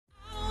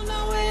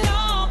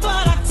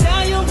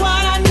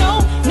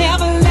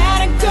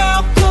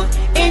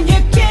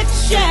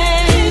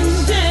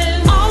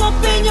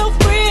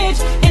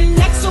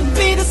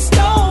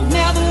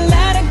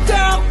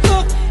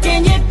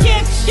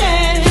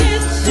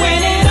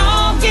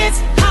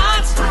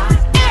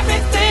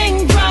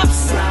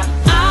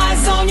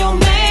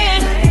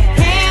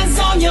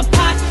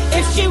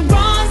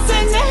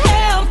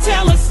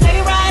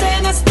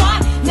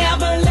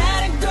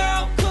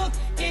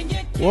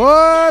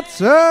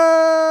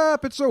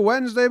up? It's a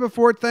Wednesday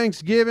before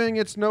Thanksgiving.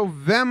 It's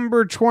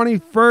November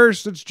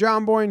 21st. It's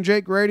John Boy and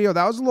Jake Radio.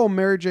 That was a little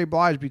Mary J.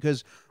 Blige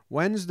because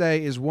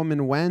Wednesday is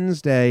Woman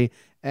Wednesday,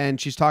 and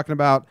she's talking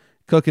about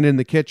cooking in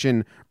the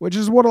kitchen, which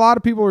is what a lot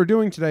of people are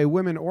doing today,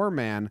 women or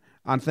man,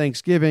 on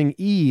Thanksgiving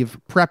Eve,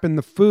 prepping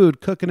the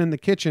food, cooking in the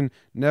kitchen.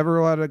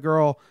 Never let a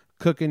girl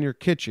cook in your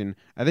kitchen.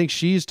 I think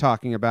she's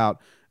talking about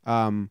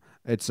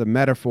it's a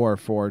metaphor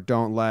for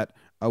don't let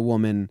a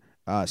woman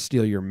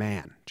steal your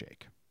man,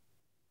 Jake.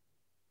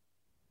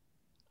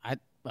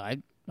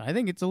 I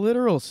think it's a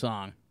literal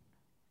song.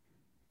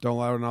 Don't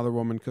let another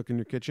woman cook in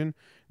your kitchen.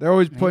 They're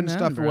always putting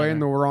stuff away in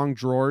the wrong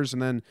drawers,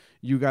 and then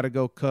you got to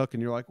go cook,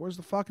 and you're like, where's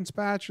the fucking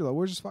spatula?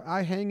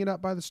 I hang it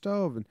up by the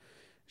stove. And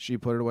she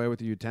put it away with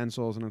the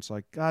utensils, and it's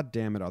like, God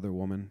damn it, other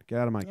woman. Get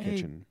out of my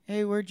kitchen.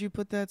 Hey, where'd you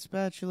put that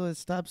spatula?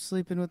 Stop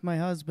sleeping with my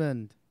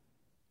husband.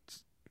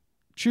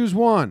 Choose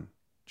one.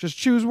 Just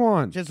choose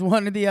one. Just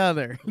one or the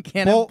other. You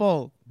can't have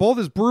both. Both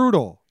is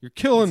brutal. You're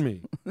killing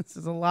me. This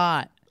is a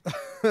lot.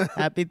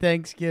 Happy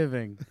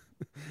Thanksgiving.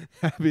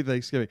 Happy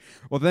Thanksgiving.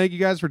 Well, thank you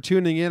guys for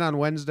tuning in on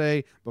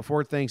Wednesday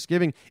before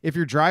Thanksgiving. If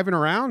you're driving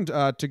around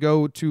to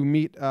go to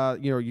meet,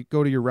 you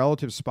go to your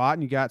relative's spot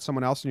and you got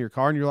someone else in your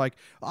car and you're like,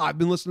 oh, I've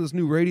been listening to this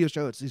new radio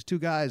show. It's these two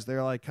guys.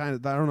 They're like kind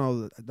of, I don't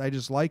know, I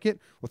just like it.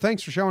 Well,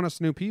 thanks for showing us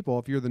new people.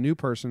 If you're the new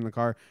person in the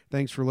car,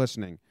 thanks for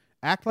listening.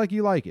 Act like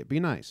you like it. Be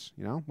nice.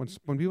 You know,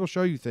 when people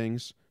show you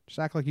things, just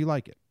act like you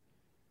like it.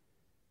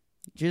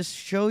 Just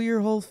show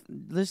your whole,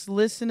 just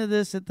listen to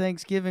this at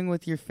Thanksgiving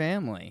with your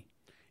family.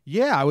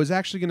 Yeah, I was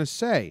actually going to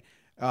say,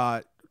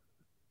 go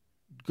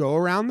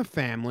around the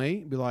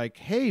family, be like,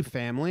 hey,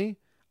 family,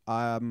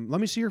 let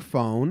me see your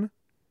phone.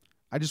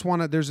 I just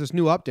want to, there's this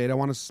new update. I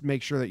want to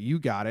make sure that you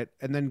got it.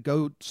 And then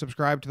go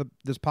subscribe to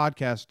this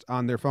podcast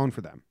on their phone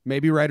for them.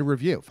 Maybe write a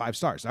review, 5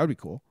 stars. That would be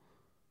cool.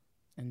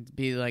 And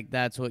be like,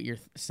 that's what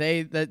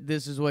say that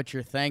this is what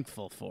you're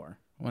thankful for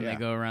when they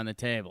go around the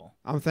table.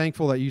 I'm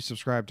thankful that you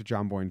subscribe to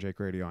John Boy and Jake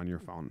Radio on your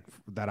phone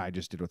that I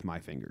just did with my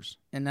fingers.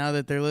 And now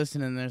that they're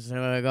listening, they're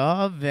like,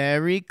 oh,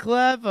 very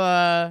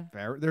clever.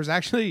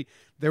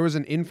 There was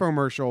an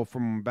infomercial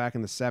from back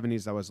in the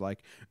 70s that was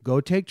like,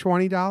 go take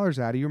 $20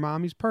 out of your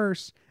mommy's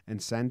purse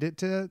and send it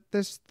to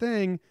this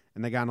thing.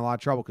 And they got in a lot of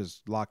trouble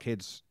because a lot of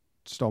kids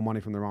stole money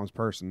from their mom's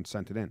purse and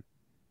sent it in.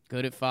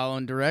 Good at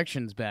following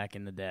directions back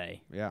in the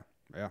day. Yeah.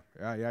 All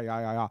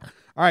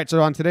right,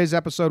 so on today's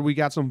episode, we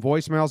got some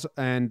voicemails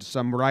and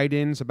some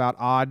write-ins about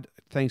odd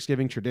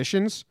Thanksgiving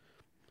traditions.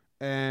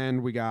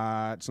 And we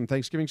got some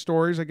Thanksgiving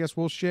stories I guess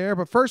we'll share.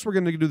 But first, we're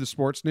going to do the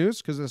sports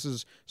news because this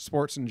is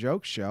Sports and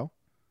Jokes show.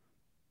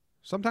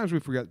 Sometimes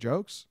we forget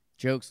jokes.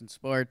 Jokes and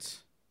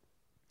sports.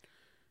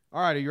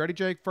 All right, are you ready,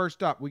 Jake?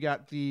 First up, we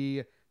got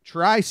the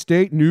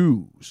Tri-State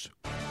News.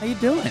 How you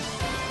doing?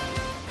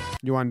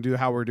 You want to do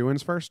how we're doing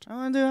first? I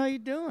want to do how you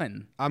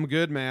doing. I'm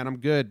good, man. I'm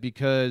good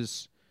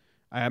because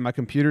I had my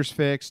computers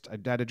fixed. I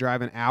had to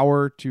drive an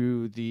hour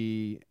to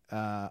the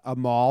a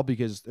mall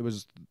because it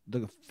was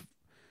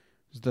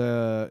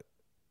the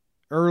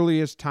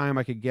earliest time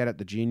I could get at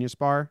the Genius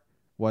Bar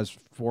was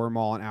for a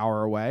mall an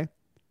hour away.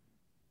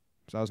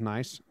 So that was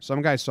nice.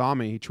 Some guy saw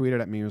me. He tweeted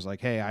at me. He was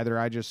like, hey, either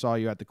I just saw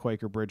you at the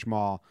Quaker Bridge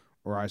Mall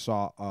or I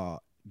saw a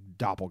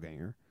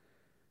doppelganger.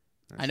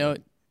 I know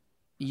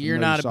you're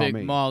not a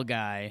big mall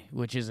guy,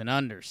 which is an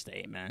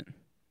understatement.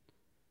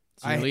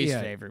 It's your least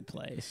favorite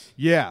place.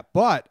 Yeah,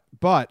 but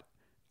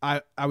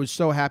I was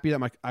so happy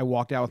that I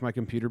walked out with my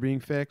computer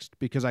being fixed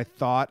because I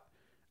thought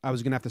I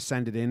was going to have to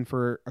send it in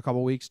for a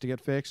couple weeks to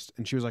get fixed.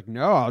 And she was like,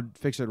 no, I'll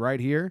fix it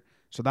right here.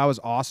 So that was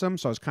awesome.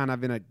 So I was kind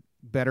of in a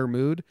better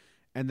mood.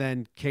 And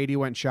then Katie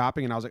went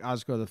shopping, and I was like, I'll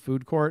just go to the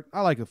food court.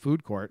 I like the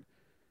food court.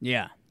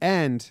 Yeah.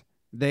 And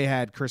they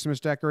had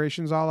Christmas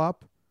decorations all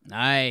up.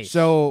 Nice.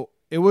 So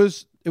it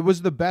was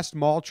the best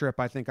mall trip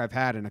I think I've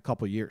had in a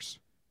couple years.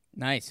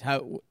 Nice.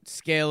 How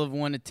scale of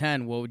 1 to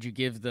 10, what would you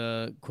give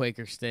the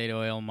Quaker State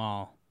Oil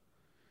Mall?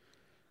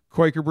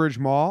 Quaker Bridge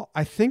Mall.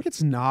 I think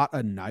it's not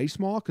a nice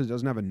mall because it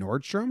doesn't have a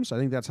Nordstrom's. I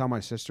think that's how my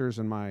sisters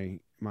and my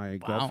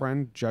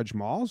girlfriend judge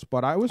malls.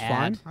 But I was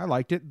fine. I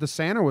liked it. The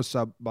Santa was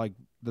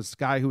this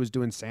guy who was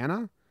doing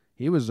Santa.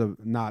 He was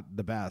not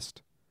the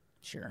best.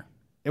 Sure.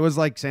 It was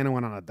like Santa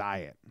went on a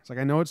diet. It's like,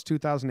 I know it's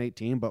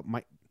 2018, but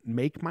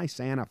make my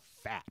Santa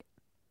fat.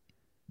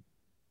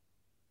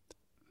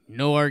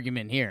 No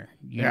argument here.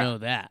 You know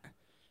that.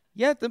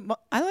 Yeah,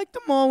 I like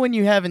the mall when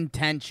you have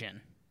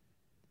intention.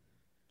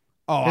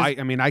 Oh,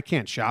 I mean, I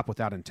can't shop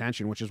without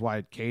intention, which is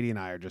why Katie and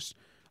I are just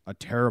a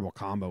terrible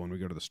combo when we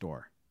go to the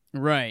store.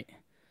 Right.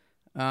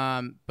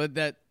 But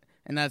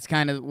that's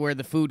kind of where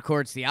the food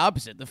court's the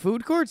opposite. The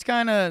food court's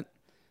kind of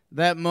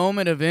that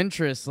moment of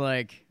interest,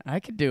 like,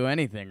 I could do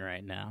anything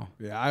right now.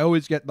 Yeah, I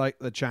always get like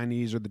the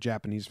Chinese or the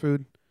Japanese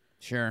food.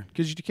 Sure.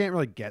 Because you can't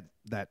really get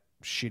that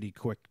shitty,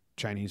 quick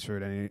Chinese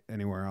food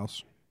anywhere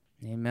else.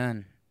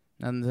 Amen.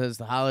 And there's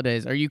the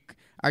holidays. Are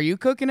you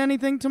cooking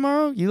anything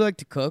tomorrow? You like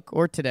to cook,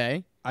 or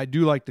today? I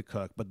do like to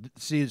cook, but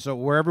see, so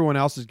where everyone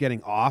else is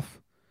getting off,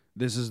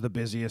 this is the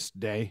busiest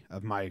day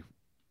of my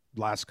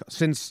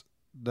since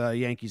the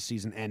Yankees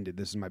season ended,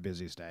 this is my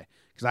busiest day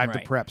because I have to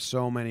Right. prep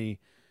so many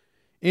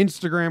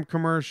Instagram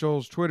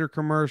commercials, Twitter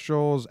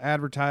commercials,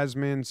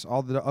 advertisements,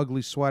 all the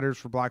ugly sweaters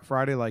for Black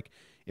Friday. Like,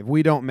 if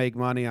we don't make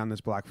money on this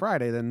Black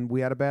Friday, then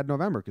we had a bad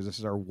November because this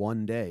is our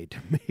one day to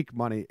make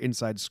money,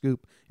 inside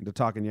scoop into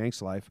Talking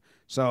Yanks life.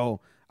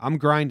 So I'm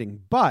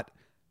grinding, but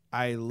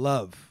I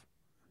love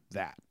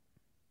that.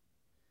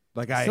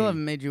 Like, I still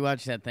haven't made you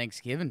watch that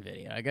Thanksgiving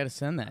video. I got to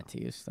send that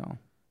to you still.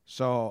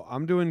 So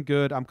I'm doing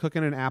good. I'm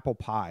cooking an apple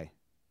pie.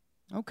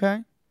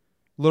 Okay.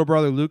 Little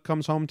brother Luke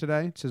comes home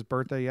today. It's his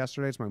birthday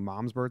yesterday. It's my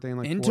mom's birthday in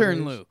like 4 Intern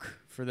days. Luke,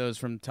 for those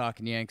from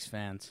Talking Yanks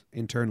fans.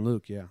 Intern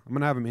Luke, yeah. I'm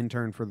going to have him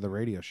intern for the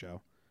radio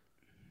show.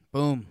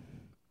 Boom.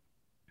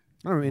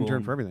 I'm going to intern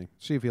Boom. for everything.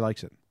 See if he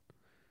likes it.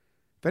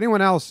 If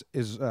anyone else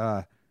is,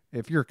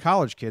 if you're a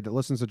college kid that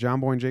listens to John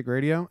Boy and Jake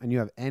Radio and you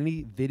have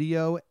any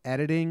video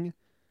editing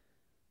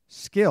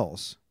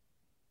skills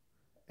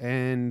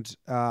and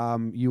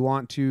you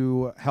want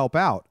to help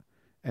out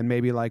and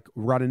maybe like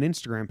run an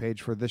Instagram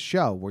page for this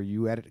show where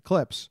you edit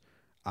clips,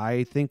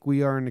 I think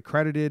we are an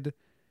accredited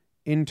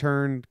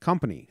intern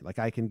company. Like,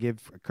 I can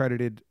give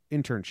accredited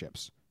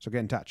internships. So get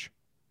in touch.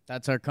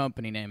 That's our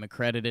company name,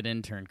 Accredited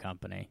Intern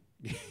Company.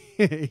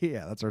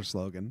 Yeah, that's our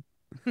slogan.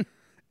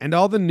 And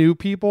all the new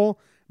people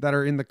that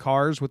are in the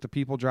cars with the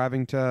people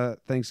driving to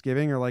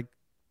Thanksgiving are like,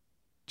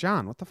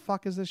 John, what the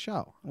fuck is this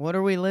show? What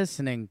are we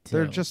listening to?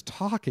 They're just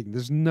talking.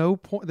 There's no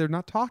point. They're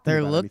not talking. They're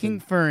about looking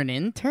anything. for an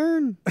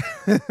intern?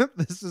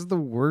 This is the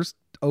worst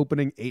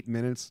opening 8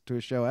 minutes to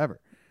a show ever.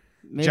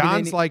 Maybe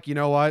John's they like, you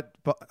know what,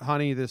 but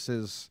honey, this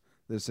is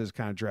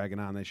kind of dragging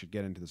on. They should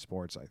get into the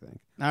sports, I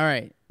think. All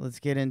right, let's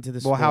get into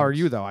the Well, how are sports.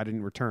 you though? I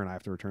didn't return. I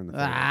have to return the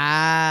favor.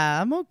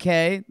 I'm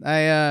okay.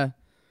 I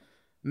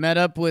met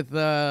up with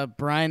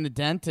Brian the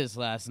dentist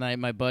last night,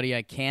 my buddy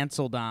I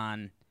canceled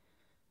on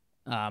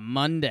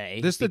Monday.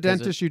 This the because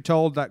dentist you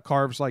told that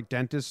carves like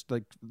dentist,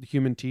 like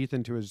human teeth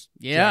into his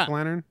Yeah.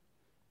 jack-o'-lantern?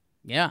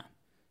 Yeah.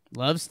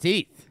 Loves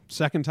teeth.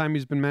 Second time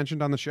he's been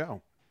mentioned on the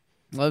show.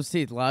 Loves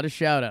teeth. A lot of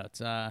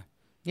shout-outs.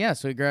 Yeah,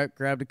 so we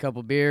grabbed a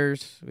couple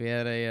beers. We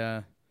had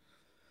a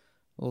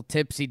little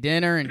tipsy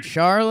dinner in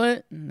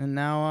Charlotte, and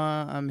now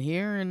I'm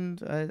here,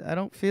 and I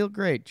don't feel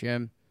great,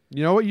 Jim.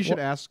 You know what you should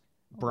ask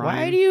Brian?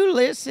 Why do you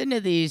listen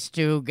to these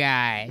two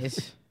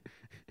guys?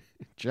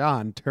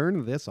 John,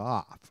 turn this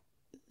off.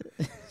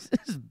 This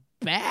is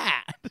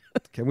bad.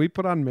 Can we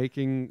put on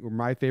Making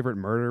My Favorite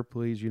Murder,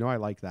 please? You know I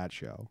like that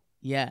show.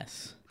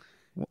 Yes.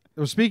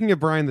 Well, speaking of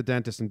Brian the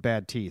dentist and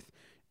bad teeth,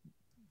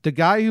 the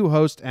guy who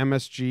hosts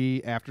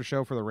MSG After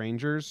Show for the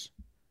Rangers,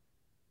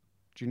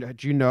 do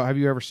you know? Have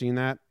you ever seen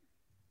that?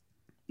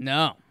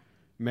 No.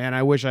 Man,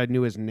 I wish I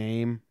knew his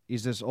name.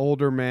 He's this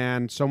older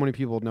man. So many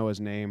people know his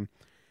name.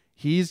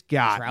 He's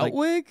got like,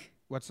 Troutwig?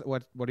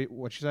 what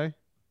you say?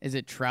 Is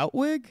it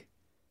Troutwig?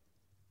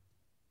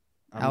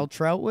 Al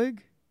Troutwig?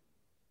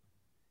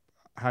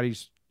 How do you?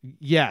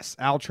 Yes,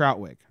 Al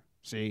Troutwig.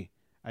 See,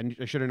 I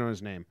should have known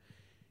his name.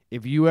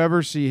 If you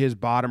ever see his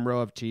bottom row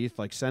of teeth,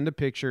 like send a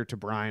picture to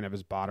Brian of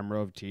his bottom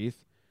row of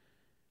teeth.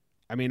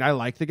 I mean, I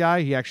like the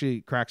guy. He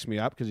actually cracks me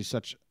up because he's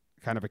such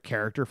kind of a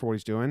character for what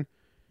he's doing.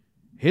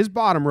 His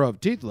bottom row of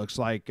teeth looks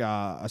like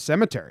a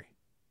cemetery.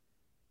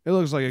 It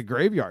looks like a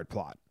graveyard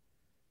plot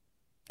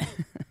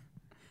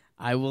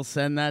I will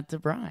send that to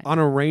Brian. on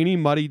a rainy,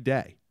 muddy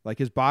day. Like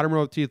his bottom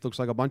row of teeth looks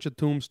like a bunch of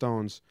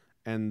tombstones,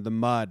 and the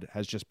mud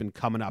has just been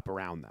coming up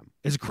around them.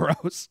 It's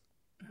gross.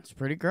 It's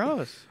pretty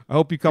gross. I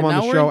hope you come And on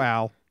now the show, we're in-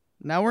 Al.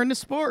 Now we're into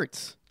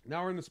sports.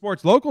 Now we're in the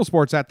sports, local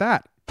sports at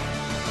that.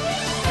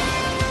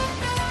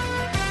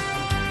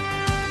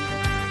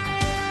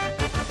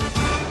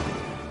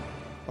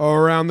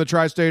 Around the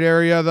tri-state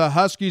area, the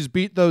Huskies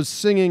beat those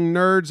singing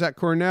nerds at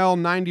Cornell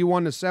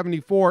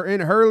 91-74.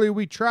 In Hurley,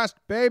 we trust,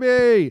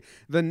 baby.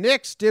 The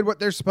Knicks did what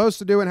they're supposed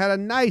to do and had a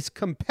nice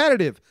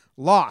competitive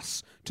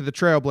loss to the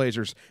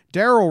Trailblazers.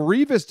 Darrell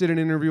Revis did an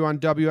interview on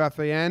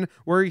WFAN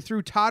where he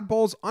threw Todd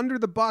Bowles under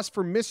the bus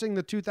for missing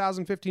the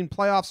 2015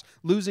 playoffs,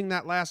 losing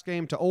that last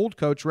game to old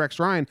coach Rex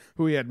Ryan,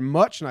 who he had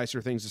much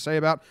nicer things to say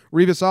about.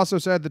 Revis also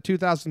said the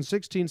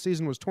 2016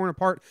 season was torn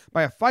apart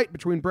by a fight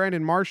between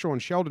Brandon Marshall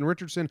and Sheldon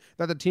Richardson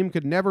that the team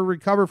could never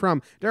recover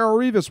from. Darrell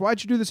Revis,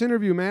 why'd you do this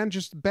interview, man?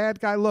 Just bad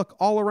guy look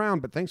all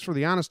around, but thanks for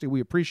the honesty.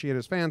 We appreciate it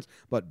as fans,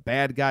 but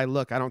bad guy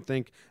look. I don't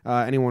think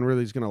anyone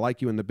really is going to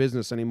like you in the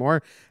business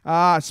anymore.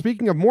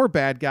 Speaking of more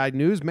bad guy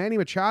news, Manny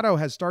Machado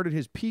has started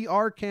his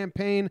PR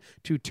campaign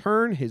to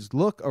turn his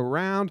look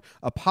around,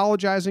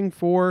 apologizing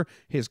for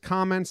his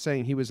comments,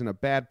 saying he was in a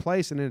bad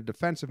place and in a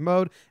defensive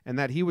mode, and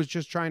that he was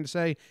just trying to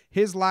say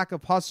his lack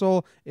of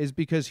hustle is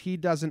because he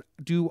doesn't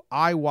do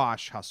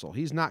eyewash hustle.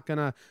 He's not going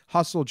to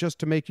hustle just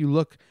to make you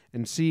look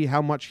and see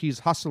how much he's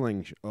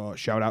hustling.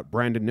 Shout out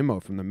Brandon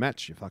Nimmo from the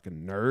Mets, you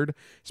fucking nerd.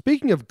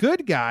 Speaking of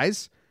good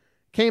guys,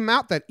 came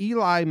out that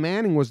Eli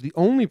Manning was the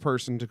only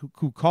person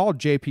who called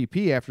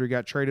JPP after he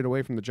got traded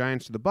away from the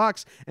Giants to the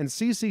Bucks, and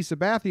CeCe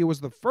Sabathia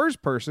was the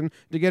first person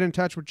to get in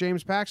touch with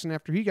James Paxton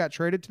after he got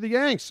traded to the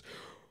Yanks.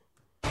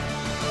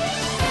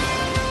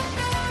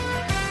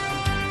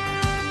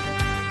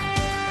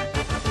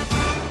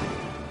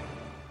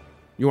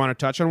 You want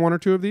to touch on one or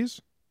two of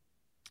these?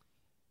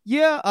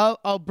 Yeah,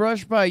 I'll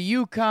brush by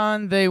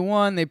UConn. They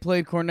won. They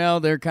played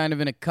Cornell. They're kind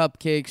of in a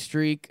cupcake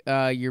streak.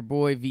 Your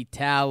boy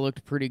Vital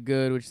looked pretty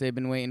good, which they've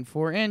been waiting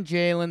for. And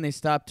Jalen, they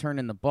stopped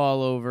turning the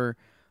ball over.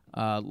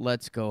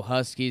 Let's go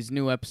Huskies.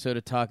 New episode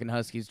of Talking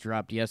Huskies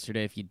dropped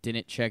yesterday. If you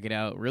didn't check it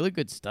out, really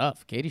good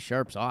stuff. Katie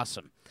Sharp's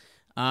awesome.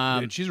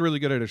 Dude, she's really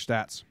good at her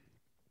stats.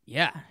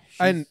 Yeah.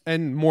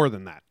 And more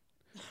than that.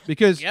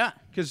 Because Yeah.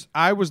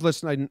 I was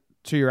listening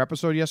to your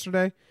episode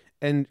yesterday,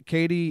 and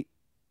Katie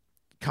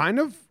kind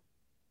of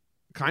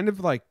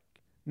like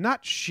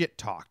not shit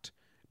talked,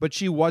 but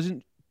she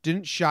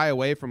didn't shy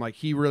away from like,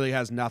 he really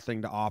has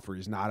nothing to offer.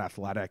 He's not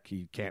athletic.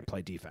 He can't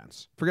play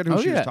defense. Forget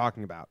who she was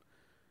talking about.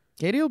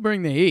 Katie will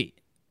bring the heat.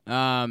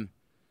 So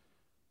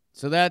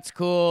that's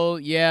cool.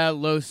 Yeah,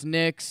 Los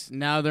Knicks,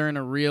 now they're in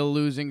a real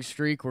losing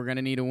streak. We're going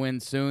to need a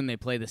win soon. They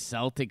play the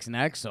Celtics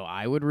next, so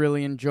I would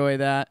really enjoy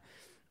that.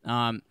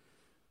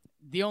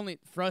 The only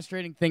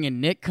frustrating thing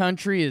in Knick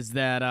country is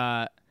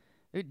that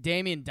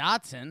Damian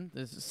Dotson,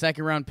 the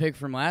second-round pick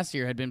from last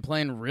year, had been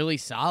playing really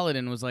solid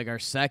and was like our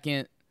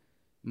second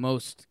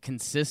most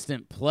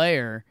consistent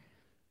player,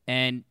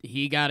 and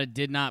he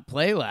did not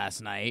play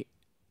last night.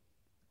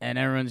 And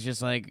everyone's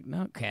just like,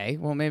 okay,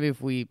 well, maybe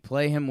if we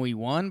play him, we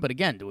won. But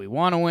again, do we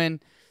want to win?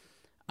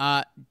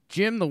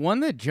 Jim, the one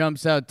that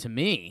jumps out to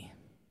me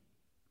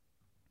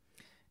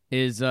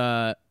is,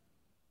 well,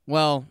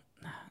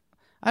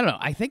 I don't know.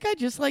 I think I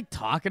just like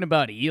talking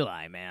about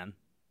Eli, man.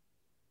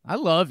 I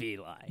love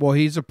Eli. Well,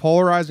 he's a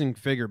polarizing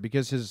figure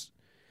because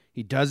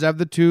he does have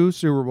the 2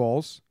 Super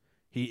Bowls.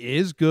 He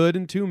is good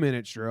in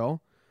 2-minute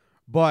drill.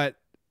 But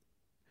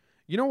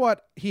you know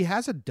what? He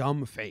has a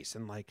dumb face,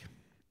 and like,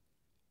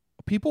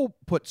 people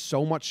put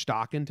so much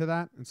stock into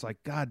that. It's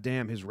like, God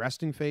damn, his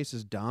resting face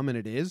is dumb, and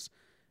it is.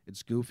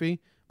 It's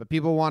goofy. But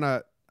people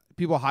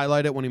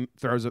highlight it when he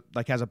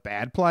has a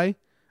bad play.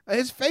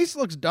 His face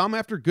looks dumb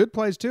after good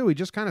plays too. He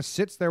just kind of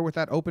sits there with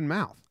that open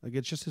mouth. Like,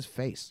 it's just his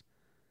face.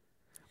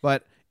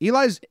 But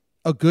Eli's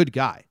a good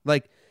guy.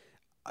 Like,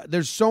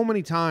 there's so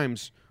many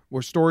times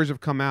where stories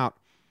have come out,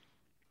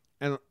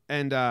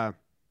 and I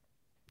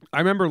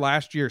remember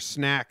last year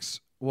Snacks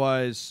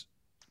was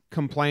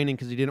complaining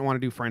because he didn't want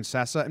to do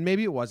Francesa, and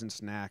maybe it wasn't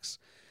Snacks,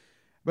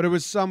 but it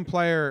was some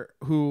player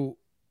who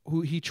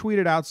he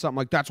tweeted out something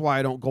like, that's why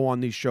I don't go on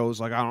these shows,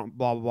 like I don't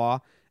blah blah blah.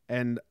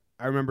 And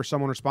I remember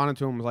someone responded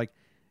to him was like,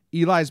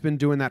 Eli's been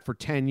doing that for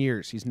 10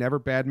 years. He's never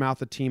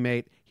badmouthed a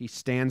teammate. He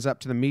stands up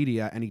to the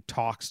media and he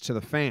talks to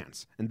the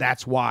fans, and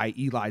that's why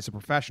Eli's a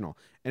professional.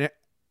 And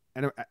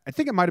I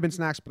think it might have been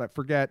Snacks, but I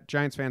forget.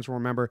 Giants fans will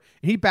remember.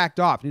 And he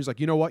backed off and he was like,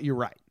 you know what, you're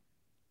right.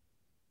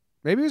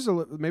 Maybe it was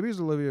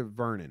Olivia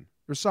Vernon.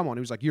 There's someone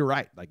who was like, you're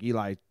right. Like,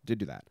 Eli did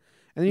do that.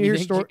 And then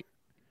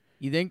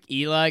you think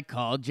Eli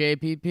called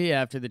JPP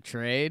after the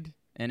trade?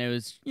 And it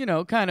was,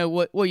 kind of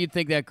what you'd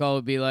think that call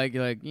would be like.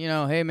 You're like,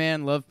 hey,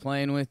 man, love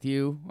playing with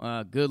you.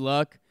 Good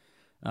luck.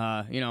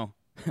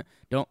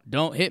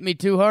 Don't hit me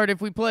too hard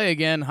if we play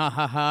again. Ha,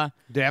 ha, ha.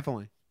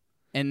 Definitely.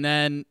 And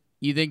then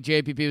you think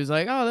JPP was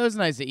like, oh, that was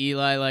nice of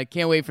Eli. Like,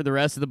 can't wait for the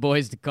rest of the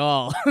boys to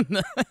call.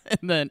 And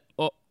then,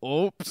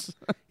 oops.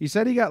 He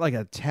said he got like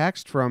a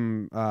text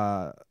from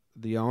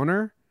the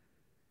owner,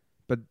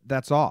 but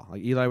that's all.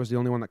 Like, Eli was the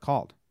only one that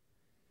called.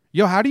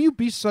 Yo, how do you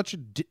be such a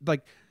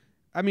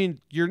I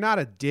mean, you're not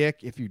a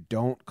dick if you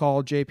don't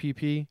call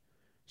JPP,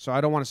 so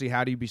I don't want to see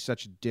how do you be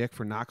such a dick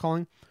for not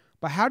calling.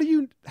 But how do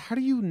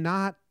you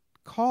not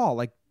call?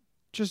 Like,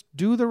 just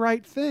do the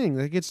right thing.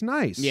 Like, it's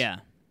nice. Yeah.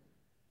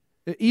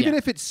 Even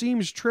if it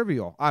seems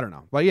trivial. I don't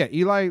know. But yeah,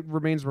 Eli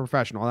remains a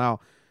professional.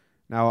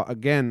 Now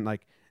again,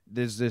 like,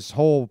 there's this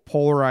whole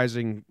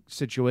polarizing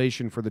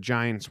situation for the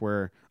Giants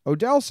where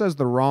Odell says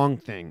the wrong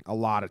thing a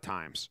lot of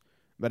times,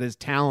 but his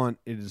talent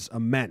is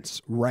immense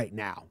right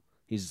now.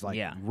 He's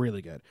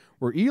really good.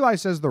 Where Eli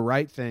says the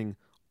right thing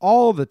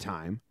all the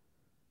time,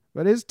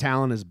 but his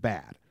talent is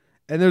bad.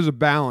 And there's a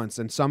balance,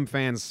 and some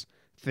fans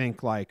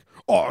think like,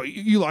 oh,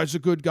 Eli's a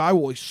good guy.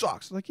 Well, he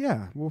sucks. Like,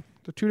 yeah, well,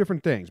 they're two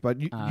different things, but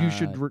you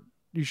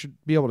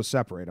should be able to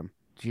separate them.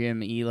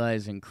 Jim,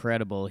 Eli's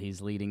incredible.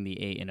 He's leading the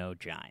 8-0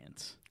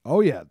 Giants.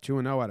 Oh, yeah,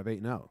 2-0 out of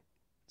 8-0.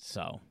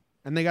 So.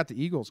 And they got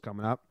the Eagles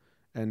coming up,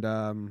 and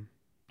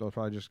they'll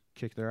probably just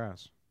kick their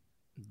ass.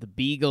 The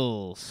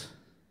Beagles.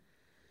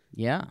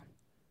 Yeah.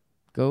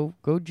 Go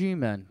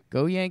G-Men.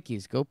 Go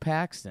Yankees. Go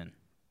Paxton.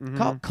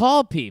 Mm-hmm.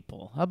 Call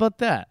people. How about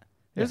that?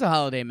 There's a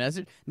holiday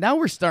message. Now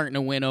we're starting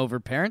to win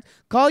over parents.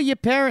 Call your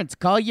parents.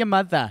 Call your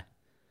mother.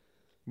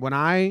 When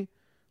I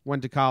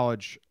went to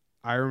college,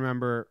 I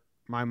remember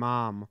my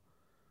mom,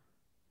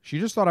 she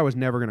just thought I was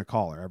never going to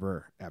call her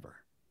ever.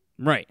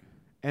 Right.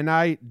 And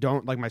I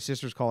don't, like, my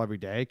sisters call every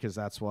day because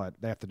that's what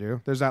they have to do.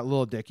 There's that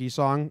Lil Dicky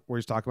song where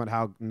he's talking about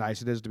how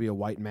nice it is to be a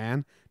white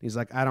man. He's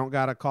like, I don't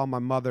got to call my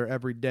mother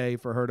every day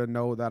for her to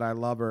know that I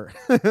love her.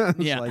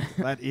 Yeah. Like,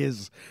 that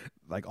is,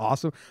 like,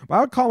 awesome. But I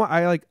would call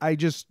I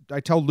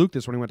tell Luke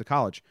this when he went to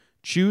college.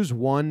 Choose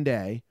one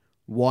day,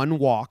 one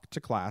walk to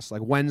class.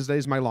 Like,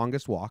 Wednesday's my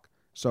longest walk.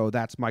 So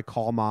that's my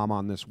call mom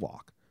on this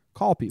walk.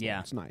 Call people.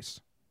 Yeah. It's nice.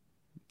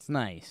 It's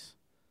nice.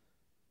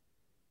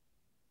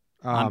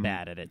 I'm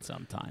bad at it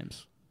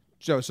sometimes.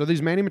 So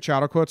these Manny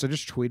Machado quotes, I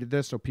just tweeted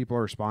this, so people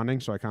are responding,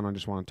 so I kind of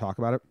just want to talk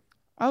about it.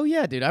 Oh,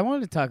 yeah, dude. I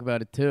wanted to talk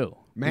about it, too.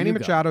 Manny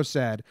Machado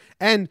said,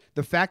 and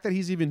the fact that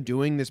he's even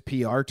doing this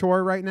PR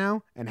tour right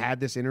now and had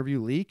this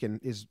interview leak and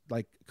is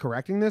like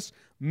correcting this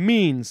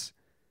means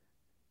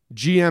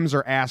GMs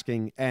are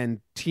asking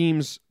and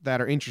teams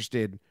that are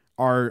interested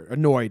are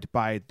annoyed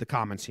by the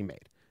comments he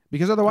made.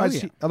 Because otherwise,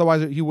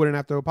 he wouldn't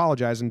have to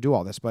apologize and do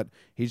all this. But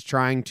he's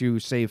trying to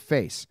save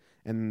face.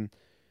 And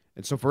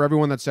so for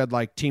everyone that said,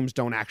 like, teams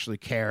don't actually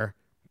care,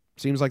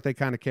 seems like they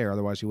kind of care.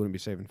 Otherwise, he wouldn't be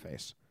saving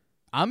face.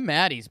 I'm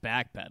mad he's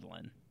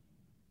backpedaling.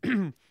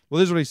 Well,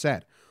 this is what he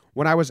said.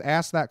 When I was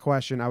asked that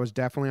question, I was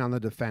definitely on the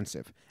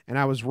defensive. And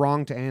I was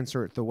wrong to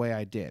answer it the way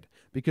I did.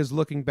 Because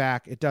looking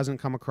back, it doesn't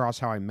come across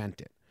how I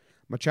meant it.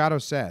 Machado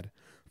said,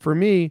 for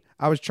me,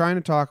 I was trying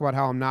to talk about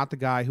how I'm not the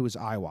guy who is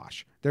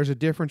eyewash. There's a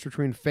difference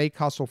between fake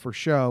hustle for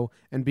show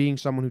and being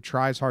someone who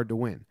tries hard to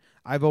win.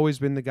 I've always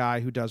been the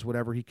guy who does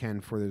whatever he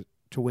can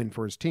to win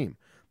for his team.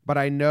 But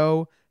I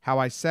know how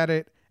I said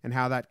it and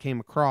how that came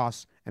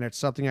across, and it's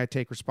something I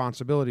take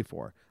responsibility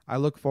for. I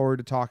look forward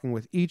to talking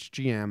with each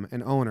GM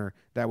and owner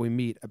that we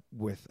meet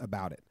with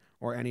about it,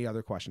 or any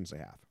other questions they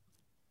have.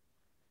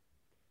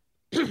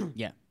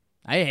 Yeah,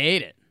 I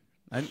hate it.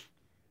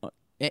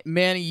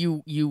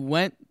 Manny, you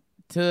went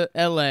to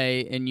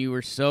L.A. and you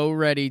were so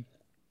ready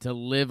to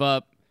live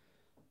up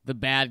the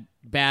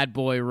bad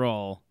boy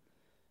role,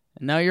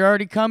 and now you're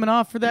already coming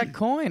off for that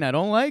coin. I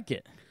don't like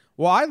it.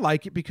 Well, I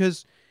like it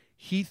because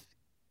he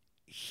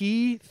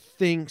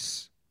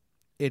thinks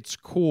it's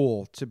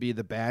cool to be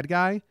the bad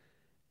guy,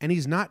 and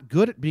he's not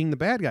good at being the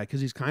bad guy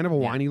because he's kind of a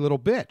whiny little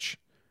bitch.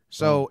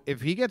 So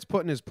if he gets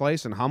put in his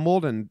place and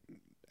humbled and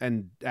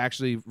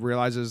actually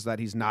realizes that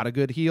he's not a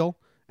good heel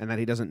and that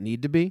he doesn't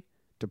need to be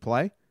to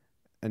play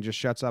and just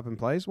shuts up and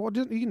plays, well,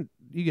 you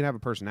can have a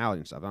personality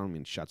and stuff. I don't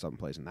mean shuts up and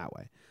plays in that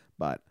way,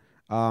 but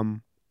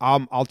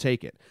I'll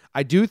take it.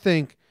 I do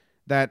think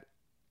that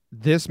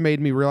this made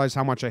me realize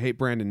how much I hate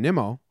Brandon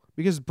Nimmo,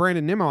 because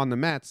Brandon Nimmo on the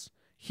Mets,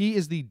 he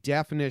is the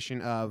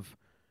definition of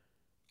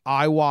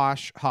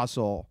eyewash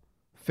hustle,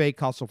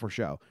 fake hustle for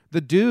show. The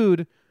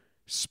dude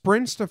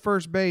sprints to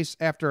first base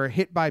after a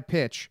hit by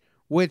pitch,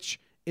 which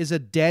is a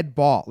dead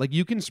ball. Like,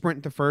 you can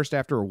sprint to first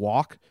after a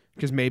walk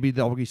because maybe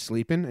they'll be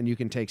sleeping and you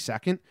can take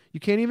second. You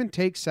can't even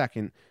take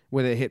second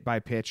with a hit by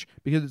pitch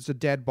because it's a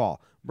dead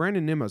ball.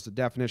 Brandon Nimmo is the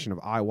definition of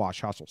eyewash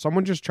hustle.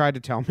 Someone just tried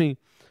to tell me,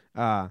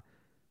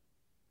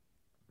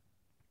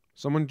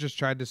 someone just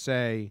tried to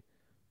say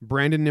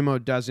Brandon Nimmo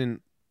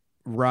doesn't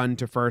run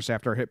to first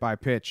after a hit by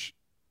pitch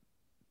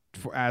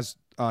as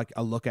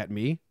a look at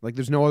me. Like,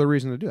 there's no other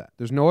reason to do that.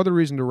 There's no other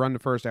reason to run to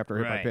first after a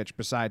hit by pitch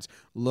besides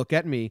look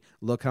at me,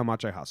 look how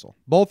much I hustle.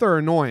 Both are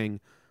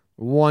annoying.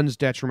 One's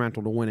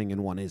detrimental to winning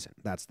and one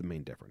isn't. That's the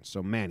main difference.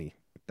 So, Manny,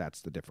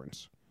 that's the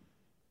difference.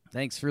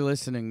 Thanks for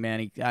listening,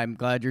 Manny. I'm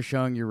glad you're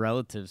showing your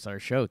relatives our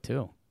show,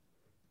 too.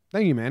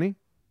 Thank you, Manny.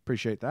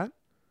 Appreciate that.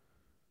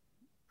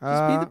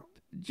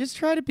 Just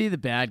try to be the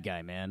bad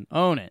guy, man.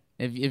 Own it.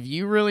 If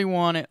you really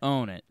want it,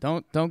 own it.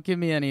 Don't give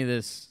me any of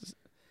this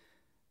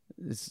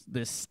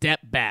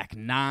step back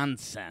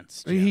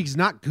nonsense, Jim. He's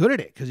not good at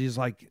it because he's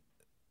like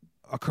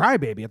a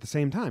crybaby at the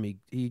same time.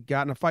 He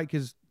got in a fight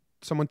because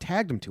someone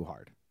tagged him too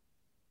hard.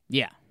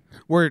 Yeah.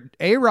 Where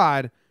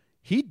A-Rod,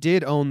 he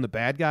did own the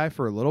bad guy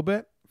for a little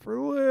bit,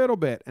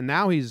 and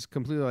now he's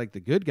completely like the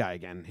good guy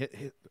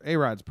again.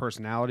 A-Rod's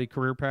personality,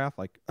 career path,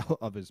 like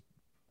of his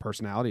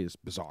personality, is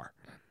bizarre.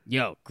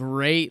 Yo,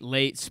 great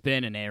late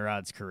spin in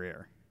A-Rod's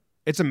career.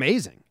 It's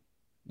amazing.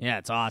 Yeah,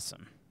 it's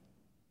awesome.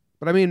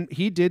 But, I mean,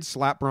 he did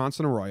slap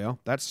Bronson Arroyo.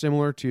 That's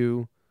similar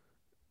to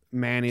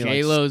Manny.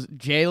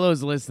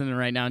 J-Lo's listening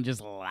right now and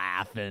just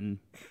laughing.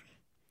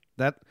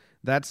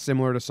 That's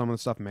similar to some of the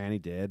stuff Manny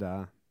did.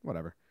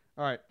 Whatever.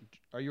 All right.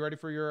 Are you ready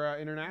for your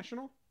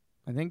international?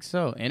 I think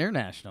so.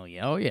 International.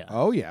 Yeah. Oh, yeah.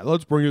 Oh, yeah.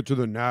 Let's bring it to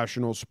the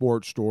national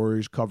sports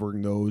stories.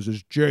 Covering those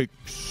is Jake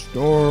Storiale.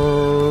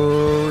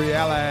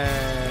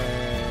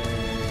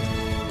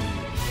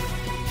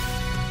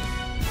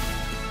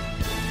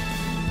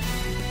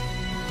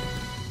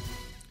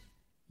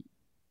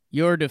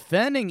 Your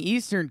defending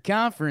Eastern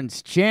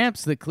Conference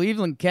champs, the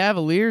Cleveland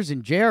Cavaliers,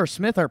 and J.R.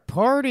 Smith are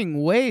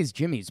parting ways.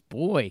 Jimmy's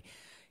boy.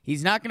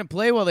 He's not going to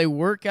play while they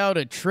work out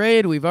a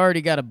trade. We've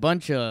already got a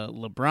bunch of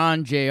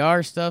LeBron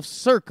JR stuff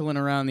circling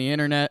around the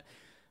internet.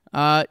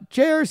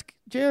 JR's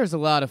a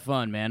lot of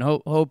fun, man.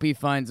 Hope he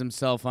finds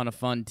himself on a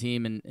fun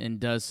team and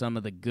does some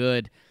of the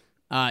good.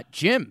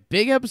 Jim,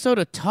 big episode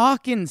of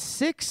Talkin'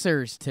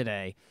 Sixers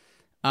today.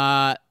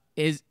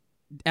 Is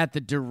at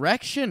the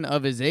direction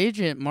of his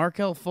agent,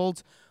 Markelle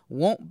Fultz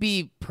won't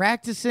be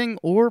practicing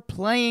or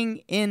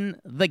playing in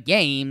the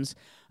games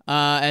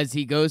as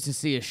he goes to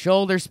see a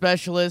shoulder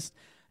specialist.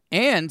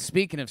 And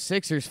speaking of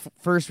Sixers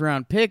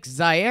first-round picks,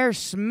 Zaire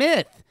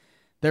Smith,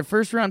 their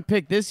first-round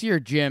pick this year,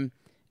 Jim,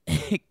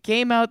 it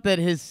came out that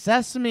his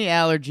sesame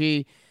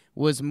allergy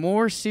was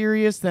more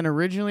serious than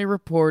originally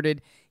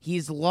reported.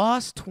 He's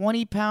lost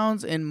 20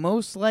 pounds and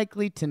most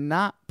likely to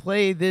not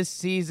play this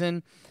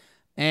season.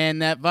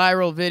 And that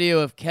viral video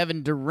of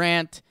Kevin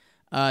Durant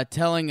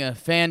telling a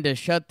fan to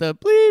shut the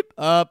bleep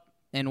up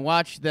and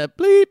watch the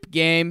bleep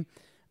game,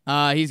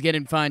 he's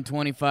getting fined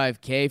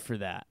 $25K for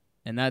that.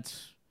 And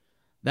that's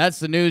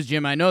the news,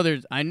 Jim. I know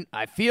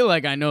I feel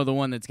like I know the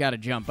one that's got to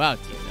jump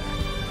out to you there.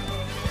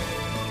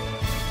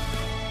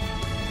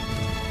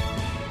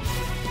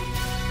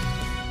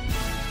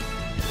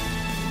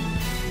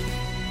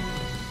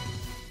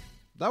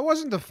 That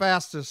wasn't the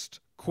fastest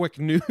quick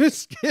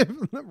news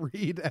given the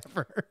read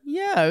ever.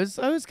 Yeah,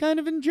 I was kind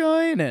of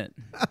enjoying it.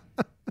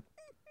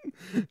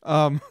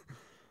 Markel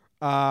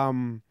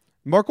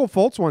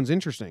Fultz one's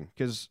interesting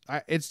because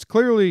it's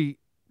clearly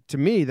to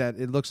me that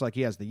it looks like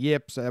he has the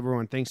yips.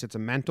 Everyone thinks it's a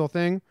mental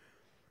thing,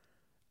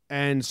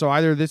 and so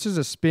either this is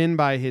a spin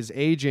by his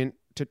agent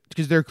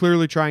because they're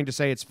clearly trying to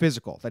say it's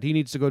physical, that he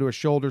needs to go to a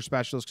shoulder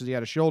specialist because he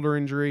had a shoulder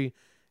injury,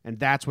 and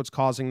that's what's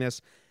causing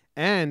this,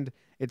 and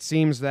it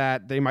seems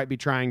that they might be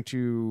trying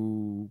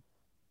to,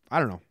 I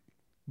don't know,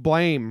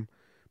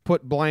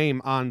 put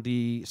blame on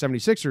the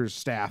 76ers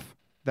staff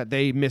that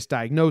they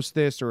misdiagnosed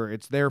this or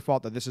it's their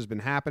fault that this has been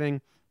happening.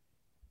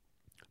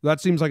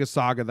 That seems like a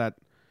saga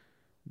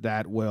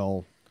that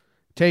will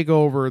take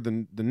over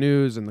the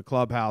news and the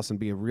clubhouse and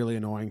be really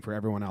annoying for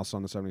everyone else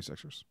on the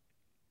 76ers.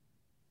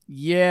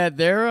 Yeah,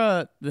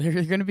 they're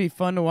going to be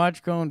fun to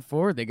watch going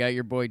forward. They got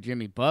your boy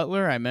Jimmy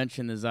Butler. I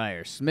mentioned the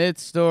Zaire Smith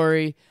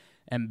story.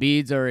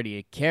 Embiid's already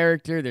a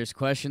character. There's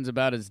questions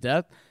about his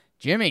death.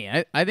 Jimmy,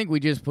 I think we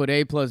just put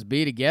A plus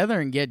B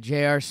together and get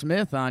J.R.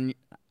 Smith on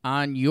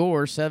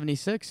your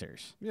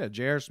 76ers. Yeah,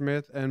 J.R.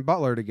 Smith and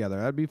Butler together.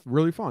 That'd be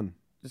really fun.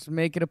 Just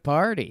make it a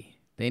party.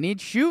 They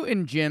need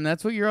shooting, Jim.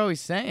 That's what you're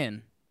always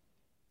saying.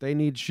 They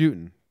need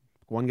shooting.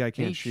 One guy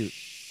can't shoot.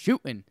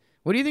 Shooting.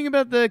 What do you think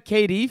about the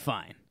KD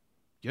fine?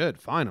 Good,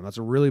 fine him. That's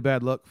a really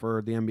bad look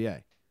for the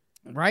NBA.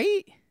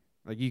 Right?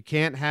 Like, you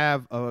can't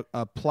have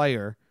a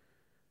player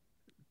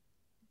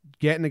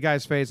get in the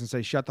guy's face and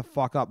say, shut the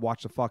fuck up,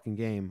 watch the fucking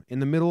game in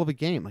the middle of a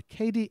game. Like,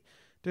 KD,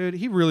 dude,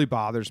 he really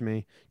bothers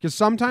me because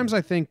sometimes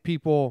I think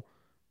people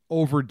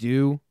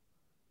overdo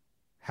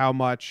how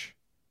much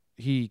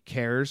he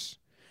cares.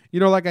 You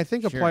know, like, I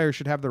think a player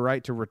should have the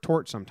right to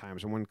retort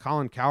sometimes. And when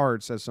Colin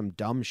Cowherd says some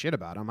dumb shit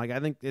about him, like, I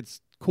think it's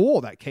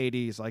cool that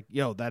KD's like,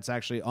 yo, that's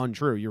actually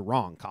untrue. You're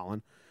wrong,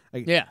 Colin.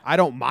 Like, yeah. I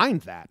don't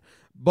mind that.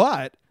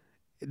 But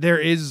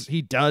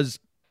he does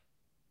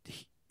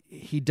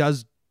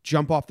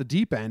jump off the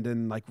deep end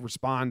and like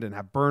respond and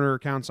have burner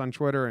accounts on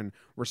Twitter and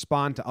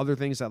respond to other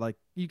things that, like,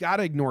 you got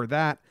to ignore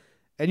that.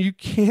 And you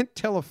can't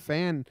tell a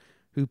fan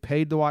who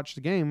paid to watch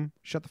the game,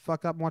 shut the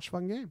fuck up and watch the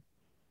fucking game.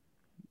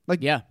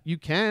 Like, yeah, you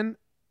can,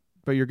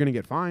 but you're going to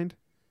get fined.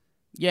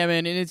 Yeah,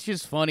 man. And it's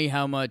just funny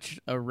how much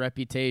a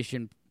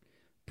reputation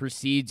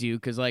precedes you.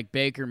 Cause like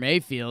Baker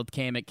Mayfield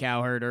came at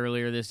Cowherd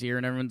earlier this year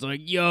and everyone's like,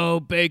 yo,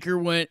 Baker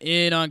went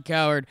in on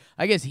Cowherd.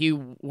 I guess he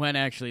went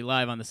actually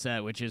live on the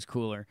set, which is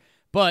cooler.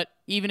 But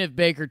even if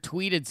Baker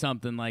tweeted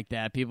something like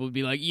that, people would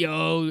be like,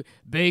 yo,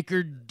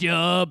 Baker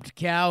dubbed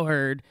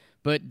Cowherd.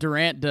 But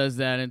Durant does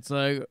that, and it's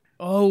like,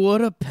 oh,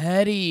 what a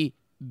petty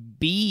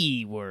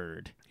B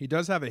word. He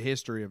does have a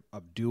history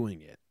of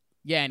doing it.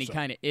 Yeah, and he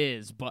kind of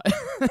is, but...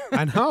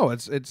 I know.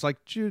 It's like,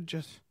 dude,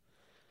 just...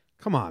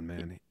 Come on,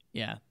 man.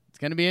 Yeah. It's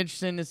going to be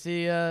interesting to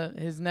see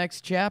his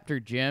next chapter,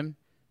 Jim.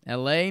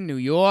 L.A., New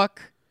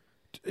York...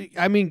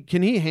 I mean,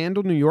 can he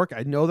handle New York?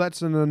 I know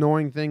that's an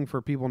annoying thing for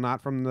people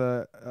not from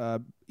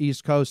the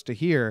East Coast to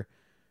hear,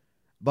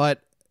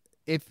 but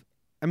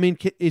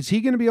is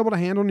he going to be able to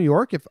handle New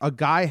York if a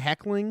guy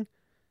heckling?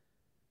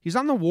 He's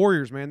on the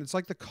Warriors, man. It's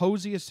like the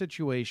coziest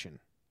situation.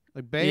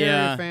 Like, Bay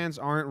Area fans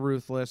aren't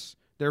ruthless.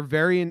 They're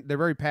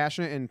very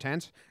passionate and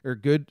intense. They're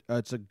good.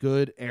 It's a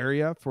good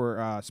area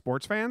for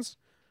sports fans,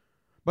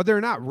 but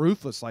they're not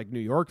ruthless like New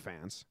York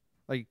fans.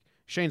 Like,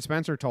 Shane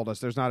Spencer told us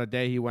there's not a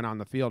day he went on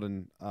the field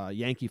and a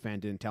Yankee fan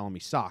didn't tell him he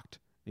sucked.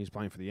 He's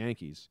playing for the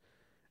Yankees.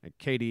 And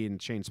KD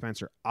and Shane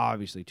Spencer,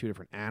 obviously two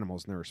different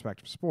animals in their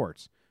respective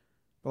sports.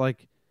 But,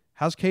 like,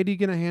 how's KD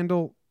going to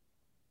handle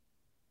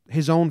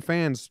his own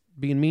fans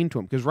being mean to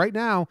him? Because right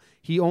now,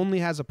 he only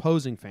has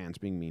opposing fans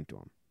being mean to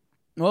him.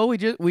 Well,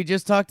 we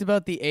just talked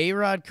about the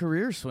A-Rod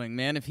career swing,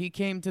 man. If he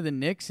came to the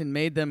Knicks and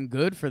made them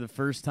good for the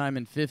first time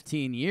in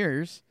 15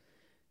 years...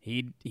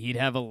 He'd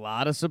have a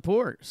lot of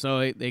support.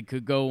 So it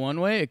could go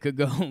one way. It could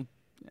go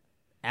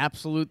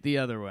absolute the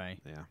other way.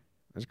 Yeah,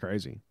 that's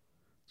crazy.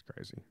 It's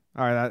crazy.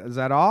 All right, is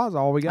that all? Is that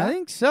all we got? I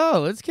think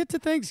so. Let's get to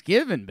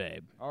Thanksgiving,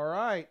 babe. All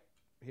right,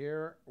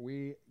 here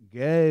we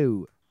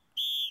go.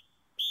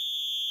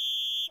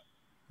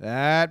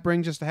 That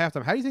brings us to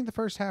halftime. How do you think the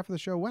first half of the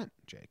show went,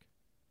 Jake?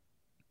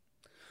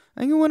 I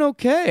think it went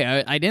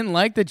okay. I didn't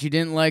like that you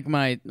didn't like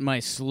my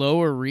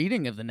slower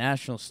reading of the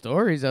national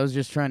stories. I was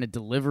just trying to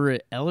deliver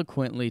it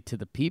eloquently to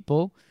the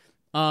people.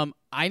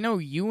 I know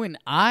you and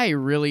I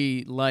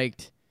really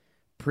liked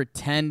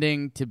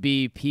pretending to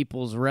be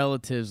people's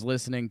relatives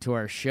listening to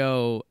our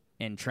show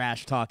and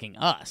trash talking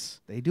us.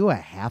 They do a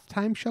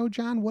halftime show,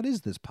 John? What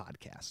is this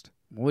podcast?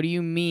 What do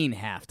you mean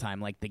halftime?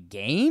 Like the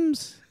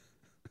games?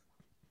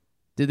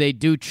 Do they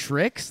do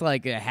tricks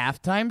like a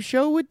halftime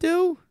show would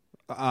do?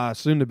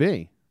 Soon to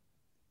be.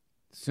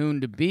 Soon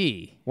to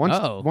be.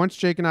 Once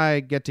Jake and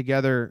I get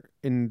together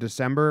in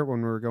December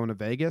when we're going to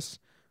Vegas,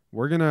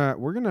 we're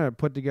gonna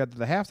put together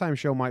the halftime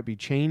show. Might be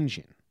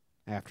changing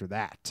after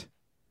that.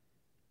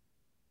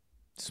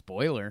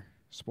 Spoiler.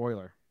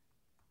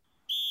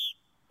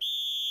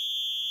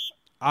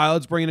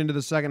 Let's bring it into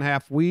the second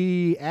half.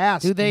 We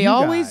asked. Do they you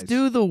always guys-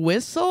 do the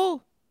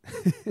whistle?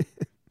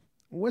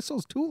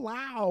 Whistle's too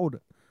loud.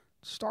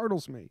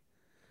 Startles me.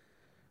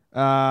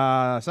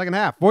 Second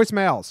half.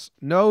 Voicemails.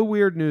 No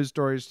weird news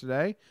stories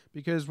today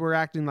because we're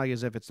acting like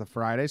as if it's the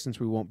Friday since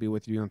we won't be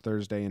with you on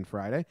Thursday and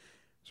Friday.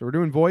 So we're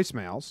doing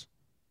voicemails.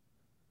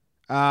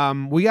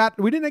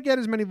 We didn't get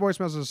as many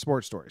voicemails as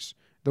sports stories.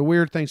 The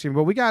weird Thanksgiving,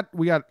 but we got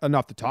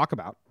enough to talk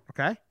about.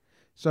 Okay.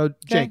 So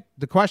Jake,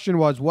 the question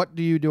was, what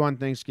do you do on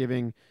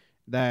Thanksgiving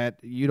that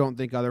you don't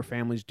think other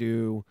families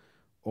do,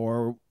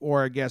 or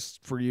I guess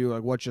for you,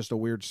 like what's just a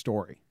weird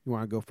story? You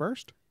want to go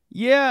first?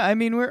 Yeah, I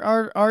mean,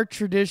 our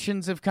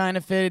traditions have kind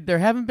of faded. There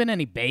haven't been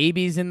any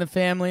babies in the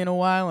family in a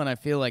while, and I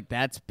feel like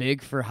that's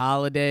big for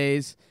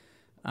holidays.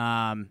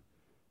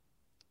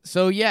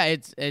 So yeah,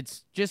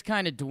 it's just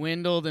kind of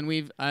dwindled, and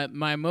we've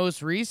my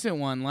most recent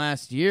one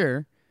last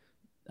year.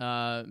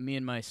 Me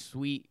and my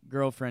sweet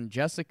girlfriend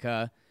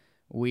Jessica,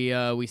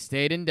 we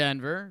stayed in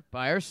Denver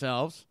by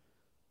ourselves,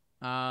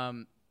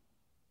 and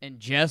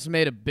Jess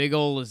made a big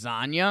old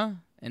lasagna.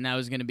 And that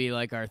was going to be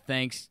like our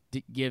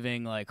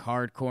Thanksgiving like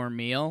hardcore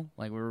meal.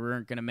 Like we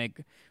weren't going to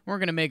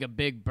make a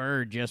big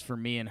bird just for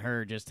me and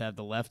her, just to have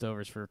the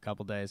leftovers for a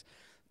couple days.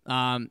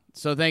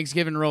 So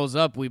Thanksgiving rolls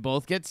up, we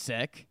both get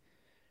sick,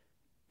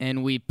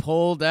 and we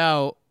pulled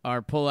out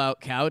our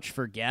pull-out couch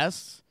for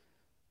guests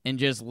and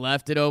just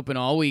left it open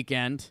all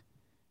weekend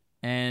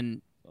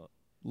and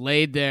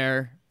laid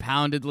there,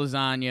 pounded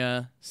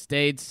lasagna,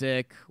 stayed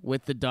sick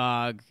with the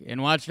dog,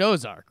 and watched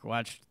Ozark.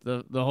 Watched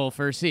the whole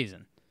first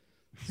season.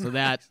 So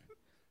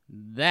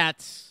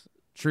that's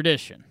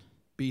tradition.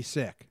 Be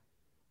sick.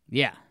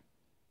 Yeah.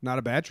 Not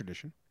a bad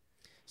tradition.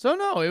 So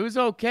no, it was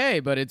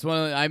okay, but it's one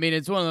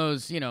of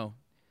those,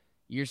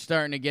 you're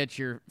starting to get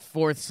your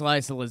fourth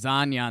slice of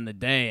lasagna on the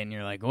day and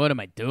you're like, what am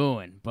I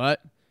doing?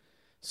 But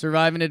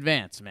survive in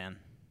advance, man.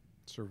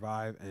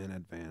 Survive in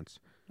advance.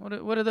 What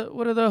are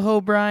the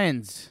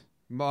O'Briens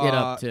get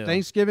up to?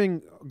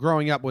 Thanksgiving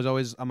growing up was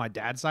always on my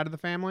dad's side of the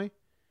family.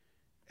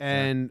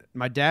 And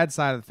my dad's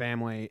side of the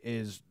family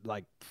is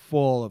like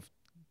full of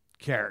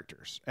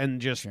characters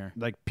and just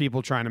like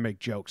people trying to make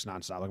jokes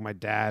nonstop. Like my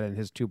dad and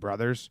his two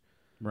brothers.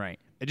 Right.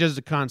 It's just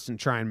a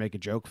constant try and make a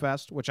joke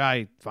fest, which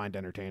I find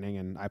entertaining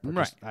and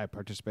I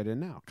participate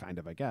in now, kind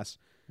of, I guess.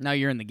 Now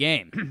you're in the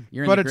game.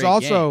 But it's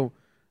also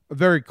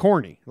very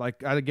corny.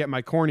 Like I get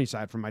my corny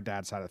side from my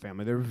dad's side of the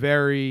family. They're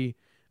very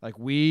like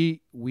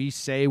we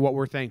say what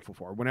we're thankful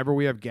for. Whenever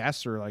we have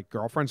guests or like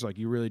girlfriends, like,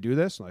 you really do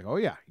this? I'm like, oh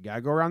yeah, you gotta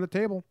go around the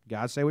table. You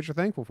gotta say what you're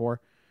thankful for.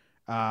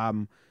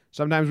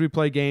 Sometimes we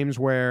play games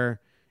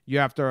where you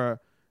have to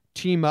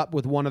team up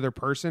with one other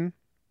person,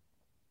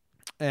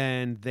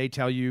 and they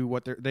tell you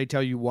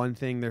one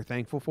thing they're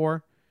thankful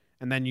for,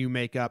 and then you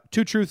make up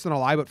two truths and a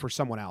lie, but for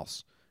someone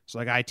else. So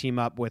like I team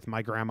up with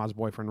my grandma's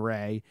boyfriend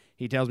Ray.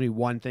 He tells me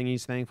one thing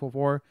he's thankful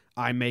for.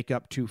 I make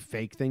up two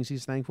fake things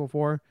he's thankful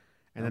for.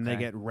 And then they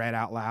get read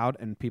out loud,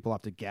 and people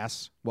have to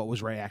guess what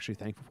was Ray actually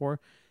thankful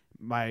for.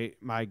 My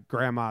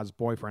grandma's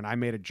boyfriend, I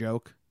made a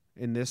joke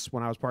in this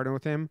when I was partnering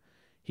with him.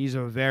 He's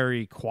a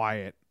very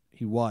quiet,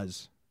 he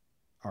was,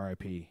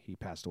 R.I.P., he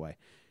passed away.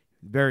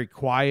 Very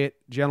quiet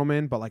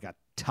gentleman, but like a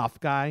tough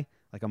guy,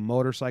 like a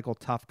motorcycle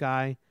tough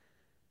guy.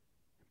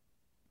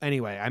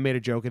 Anyway, I made a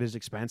joke at his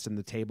expense, and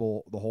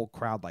the whole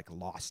crowd like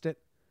lost it,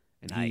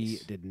 and he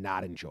did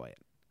not enjoy it.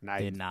 And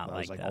I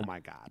was like, oh my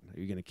God, are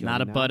you going to kill me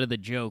Not a now? butt of the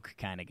joke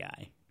kind of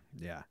guy.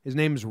 Yeah. His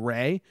name's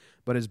Ray,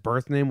 but his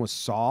birth name was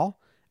Saul,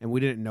 and we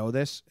didn't know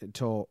this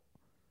until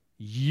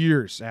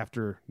years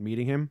after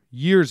meeting him,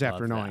 years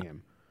after knowing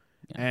him.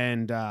 Yeah.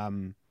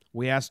 And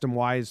we asked him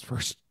why his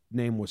first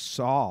name was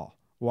Saul.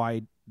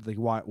 Why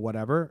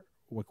whatever.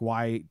 Like,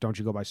 why don't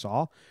you go by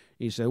Saul?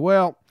 He said,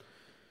 well,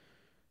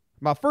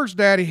 my first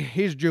daddy,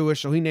 he's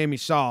Jewish, so he named me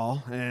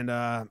Saul.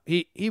 And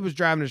he was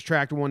driving his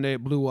tractor one day.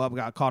 It blew up,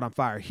 got caught on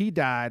fire. He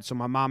died, so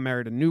my mom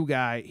married a new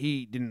guy.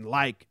 He didn't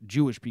like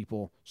Jewish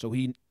people, so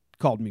he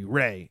called me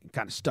Ray and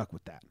kind of stuck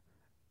with that.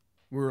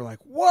 We were like,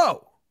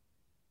 whoa.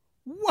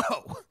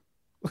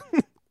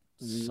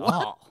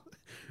 Saul.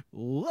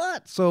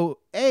 What? So,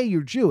 A,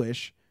 you're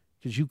Jewish,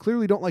 because you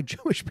clearly don't like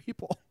Jewish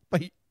people,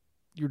 but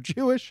you're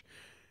Jewish.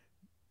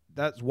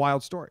 That's a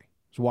wild story.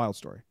 It's a wild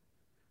story.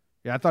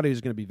 Yeah, I thought he was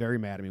going to be very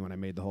mad at me when I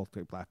made the whole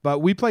clip laugh. But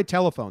we play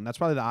telephone. That's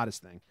probably the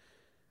oddest thing.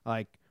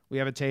 Like, we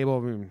have a table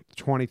of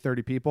 20,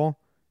 30 people,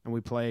 and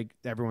we play,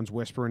 everyone's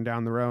whispering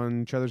down the row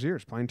in each other's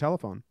ears, playing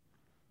telephone.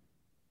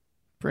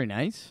 Pretty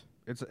nice.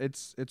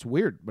 It's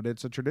weird, but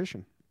it's a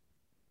tradition.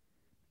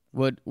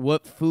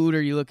 What food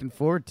are you looking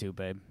forward to,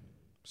 babe?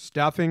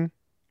 Stuffing.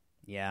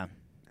 Yeah.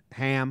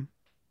 Ham.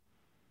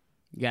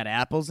 You got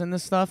apples in the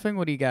stuffing?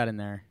 What do you got in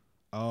there?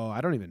 Oh, I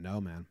don't even know,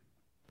 man.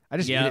 I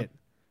just Yeah. eat it.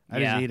 I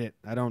Yeah. just eat it.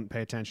 I don't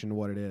pay attention to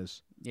what it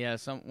is. Yeah,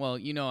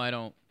 I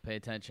don't pay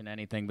attention to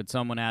anything, but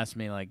someone asked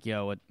me like,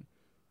 "Yo, what?"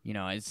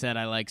 I said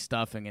I like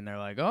stuffing, and they're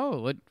like,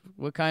 "Oh,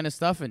 what kind of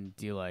stuffing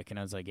do you like?" And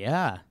I was like,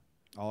 "Yeah,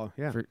 Oh,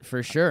 yeah.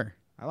 for sure,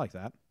 I like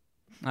that.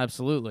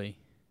 absolutely."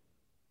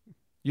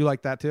 You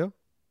like that too?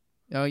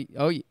 Oh,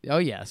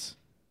 yes.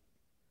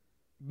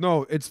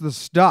 No, it's the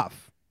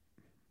stuff.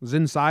 It was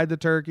inside the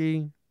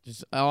turkey.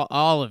 Just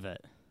all of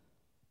it.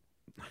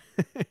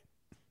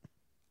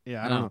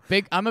 Yeah, I don't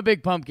know. I'm a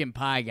big pumpkin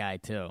pie guy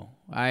too.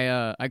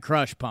 I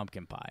crush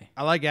pumpkin pie.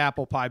 I like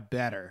apple pie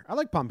better. I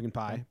like pumpkin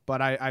pie,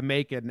 but I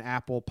make an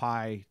apple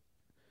pie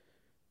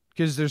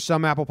because there's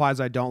some apple pies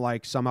I don't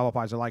like. Some apple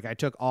pies I like. I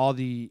took all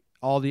the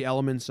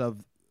elements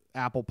of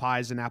apple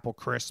pies and apple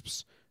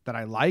crisps that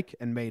I like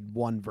and made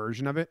one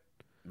version of it.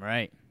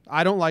 Right.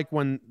 I don't like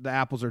when the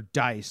apples are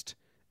diced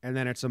and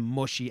then it's a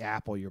mushy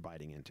apple you're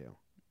biting into.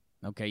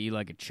 Okay, you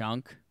like a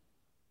chunk?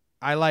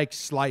 I like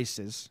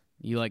slices.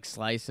 You like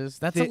slices?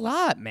 That's a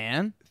lot,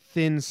 man.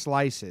 Thin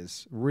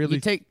slices.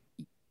 Really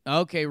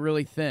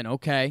really thin.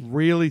 Okay.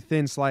 really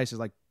thin slices,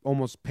 like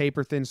almost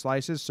paper thin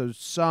slices. So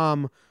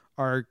some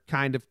are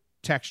kind of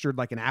textured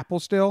like an apple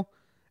still,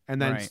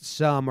 and then Right.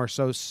 some are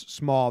so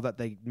small that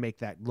they make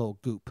that little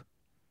goop.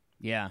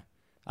 Yeah.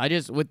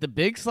 With the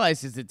big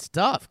slices, it's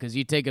tough because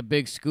you take a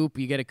big scoop,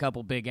 you get a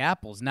couple big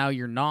apples. Now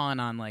you're gnawing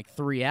on like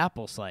 3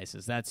 apple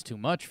slices. That's too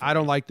much for I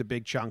don't me. like the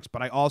big chunks,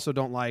 but I also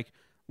don't like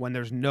when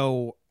there's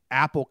no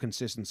apple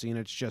consistency and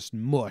it's just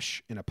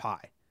mush in a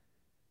pie.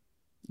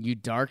 You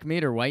dark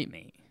meat or white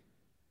meat?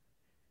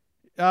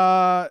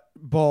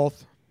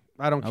 Both.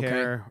 I don't Okay.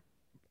 care.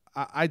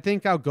 I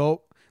think I'll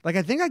go. Like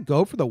I think I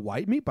go for the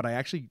white meat, but I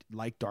actually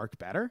like dark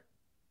better.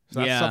 So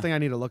that's Yeah. something I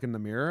need to look in the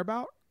mirror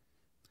about.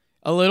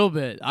 A little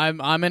bit.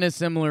 I'm in a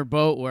similar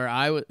boat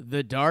where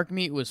the dark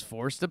meat was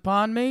forced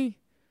upon me,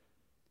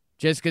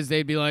 just because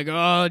they'd be like,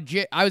 "Oh,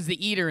 I was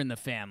the eater in the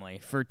family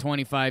for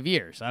 25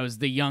 years. I was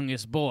the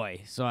youngest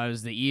boy, so I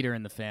was the eater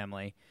in the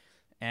family,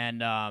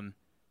 and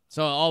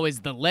so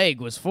always the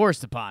leg was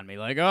forced upon me.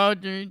 Like, oh,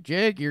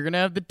 Jake, you're gonna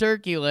have the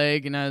turkey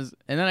leg, and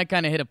then I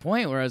kind of hit a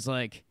point where I was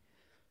like,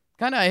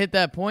 I hit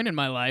that point in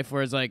my life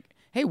where I was like,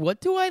 hey, what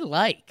do I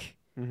like?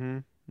 Mm-hmm.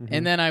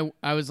 And then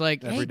I was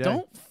like, Every hey,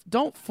 day.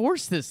 don't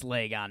force this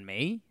leg on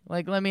me.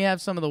 Like, let me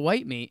have some of the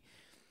white meat.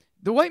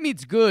 The white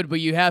meat's good, but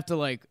you have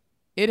to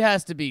it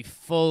has to be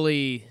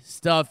fully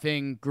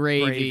stuffing,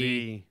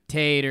 gravy.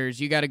 Taters.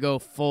 You got to go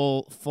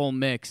full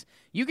mix.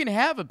 You can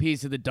have a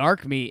piece of the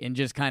dark meat and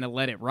just kind of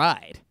let it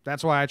ride.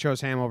 That's why I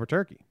chose ham over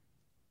turkey.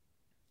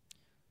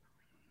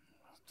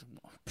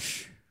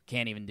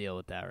 Can't even deal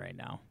with that right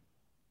now.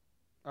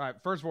 All right,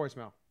 first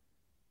voicemail.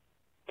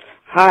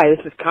 Hi,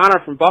 this is Connor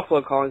from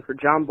Buffalo calling for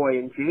John Boy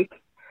and Jake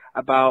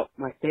about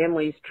my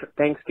family's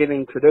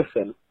Thanksgiving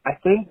tradition. I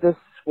think this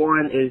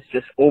one is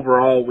just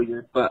overall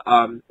weird, but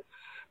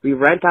we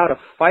rent out a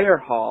fire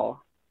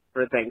hall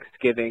for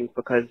Thanksgiving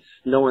because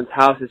no one's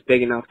house is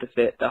big enough to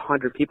fit the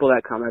 100 people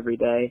that come every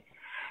day.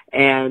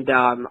 And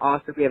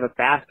also we have a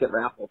basket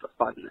raffle to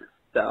fund this.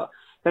 So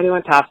if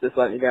anyone tops this,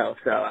 let me know.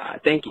 So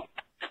thank you.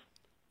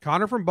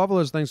 Connor from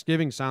Buffalo's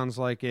Thanksgiving sounds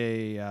like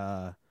it's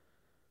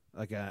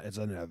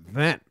an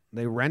event.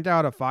 They rent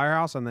out a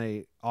firehouse and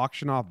they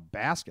auction off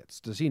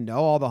baskets. Does he know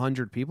all the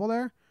 100 people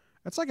there?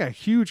 That's like a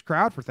huge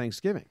crowd for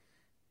Thanksgiving.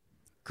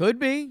 Could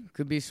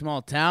be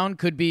small town. It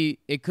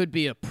could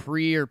be a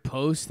pre or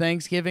post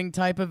Thanksgiving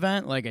type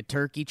event, like a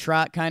turkey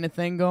trot kind of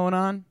thing going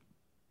on.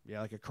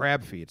 Yeah, like a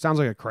crab feed. Sounds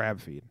like a crab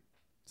feed.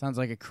 Sounds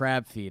like a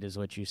crab feed is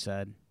what you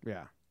said.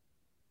 Yeah.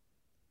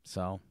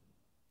 So,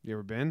 You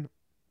ever been?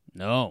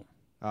 no.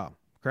 Oh,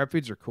 crab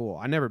feeds are cool.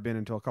 I never been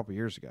until a couple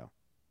years ago,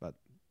 but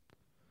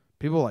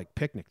people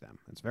picnic them.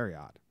 It's very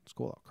odd. It's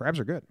cool though. Crabs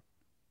are good.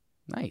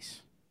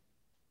 Nice.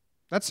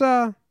 That's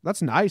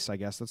nice, I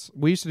guess.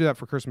 We used to do that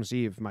for Christmas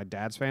Eve, my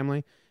dad's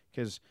family,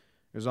 because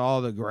there's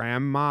all the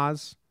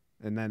grandmas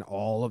and then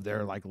all of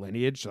their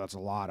lineage, so that's a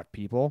lot of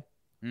people.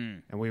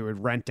 Mm. And we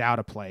would rent out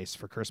a place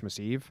for Christmas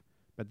Eve,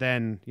 but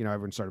then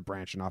everyone started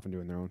branching off and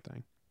doing their own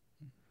thing.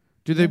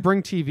 Do they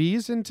bring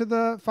TVs into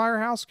the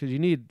firehouse? Because you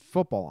need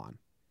football on.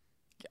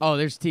 Oh,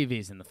 there's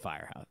TVs in the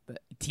firehouse.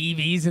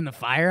 TVs in the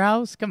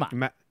firehouse? Come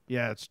on.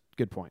 Yeah, it's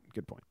good point.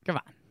 Good point. Come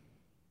on.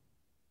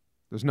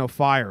 There's no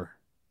fire.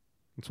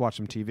 Let's watch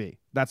some TV.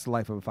 That's the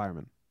life of a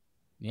fireman.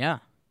 Yeah.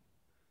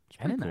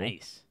 Kind of pretty cool.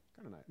 nice.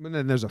 Kind of nice. But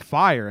then there's a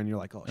fire, and you're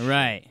like, oh, shit.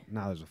 Right.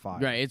 Now there's a fire.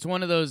 Right. It's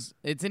one of those.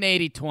 It's an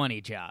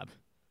 80-20 job.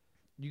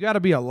 You got to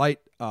be a light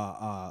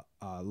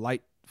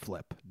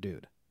flip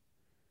dude.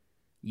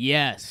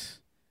 Yes.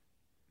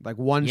 Like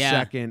 1 Yeah.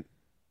 second,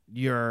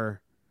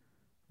 you're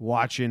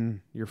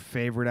watching your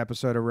favorite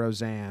episode of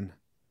Roseanne,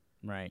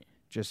 Right.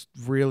 just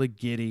really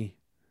giddy.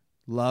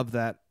 Love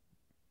that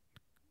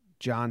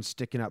John's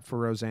sticking up for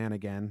Roseanne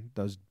again.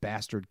 Those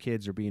bastard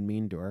kids are being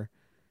mean to her.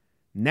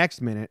 Next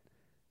minute,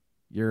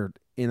 you're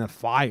in a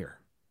fire.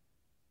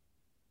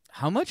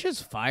 How much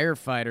has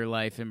firefighter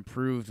life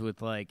improved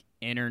with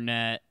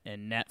internet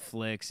and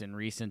Netflix and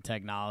recent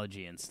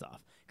technology and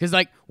stuff? Because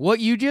what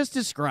you just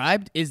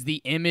described is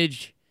the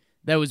image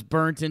that was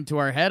burnt into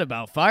our head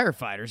about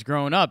firefighters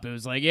growing up. It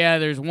was like, yeah,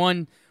 there's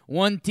one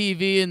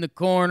TV in the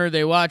corner.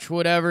 They watch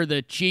whatever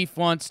the chief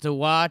wants to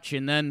watch,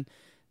 and then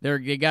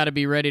they got to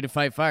be ready to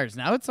fight fires.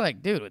 Now it's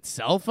like, dude, with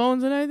cell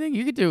phones and everything,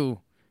 you could do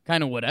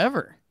kind of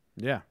whatever.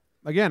 Yeah.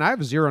 Again, I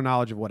have zero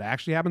knowledge of what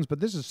actually happens, but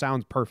this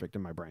sounds perfect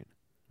in my brain.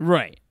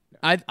 Right.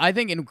 I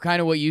think in kind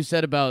of what you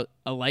said about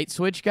a light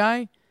switch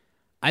guy,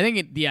 I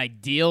think the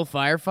ideal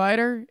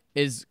firefighter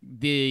is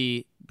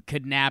the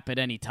could nap at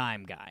any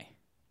time guy.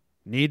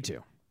 Need to.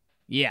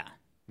 Yeah.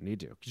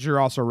 Need to. Because you're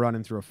also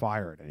running through a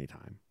fire at any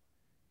time.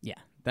 Yeah.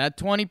 That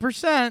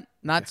 20%,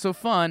 not so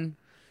fun.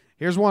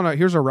 Here's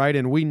a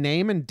write-in. We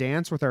name and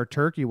dance with our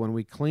turkey when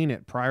we clean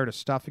it prior to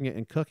stuffing it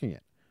and cooking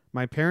it.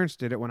 My parents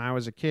did it when I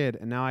was a kid,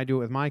 and now I do it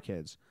with my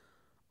kids.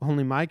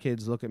 Only my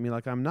kids look at me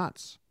like I'm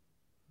nuts.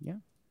 Yeah.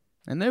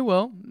 And they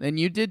will. And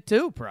you did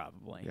too,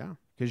 probably. Yeah.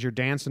 Because you're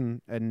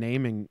dancing and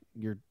naming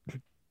your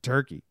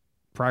turkey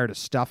prior to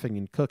stuffing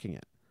and cooking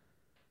it.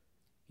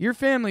 Your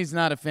family's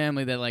not a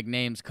family that like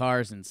names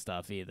cars and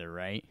stuff either,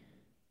 right?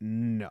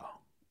 No.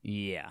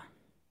 Yeah.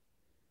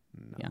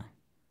 No. Yeah.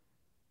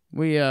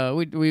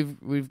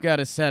 We've got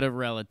a set of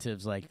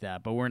relatives like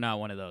that, but we're not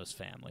one of those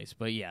families.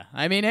 But yeah,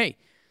 I mean, hey,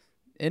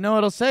 you know what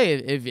it'll say?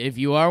 If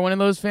you are one of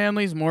those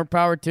families, more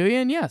power to you.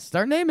 And yeah,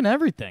 start naming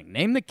everything.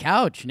 Name the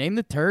couch. Name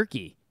the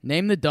turkey.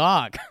 Name the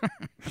dog.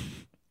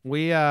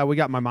 We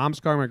got my mom's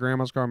car, my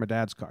grandma's car, my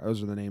dad's car.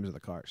 Those are the names of the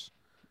cars.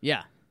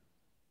 Yeah,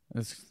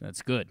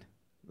 that's good.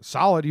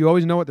 Solid. You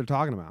always know what they're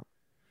talking about.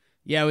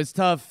 Yeah, it was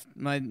tough.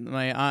 My aunt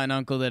and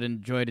uncle that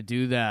enjoy to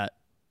do that.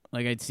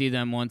 Like, I'd see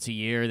them once a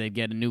year. They'd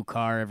get a new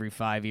car every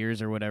 5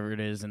 years or whatever it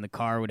is, and the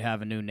car would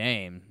have a new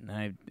name.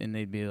 And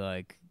they'd be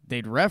like,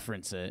 they'd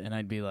reference it, and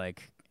I'd be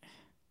like,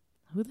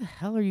 who the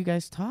hell are you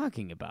guys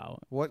talking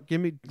about? What?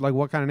 Give me, like,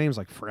 what kind of names?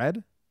 Like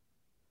Fred?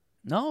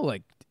 No,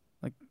 like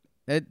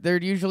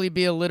there'd usually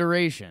be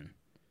alliteration.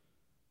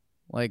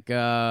 Like,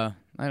 I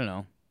don't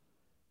know.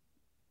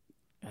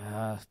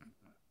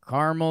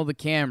 Carmel the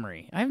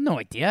Camry. I have no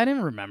idea. I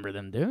didn't remember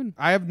them, dude.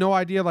 I have no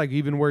idea, like,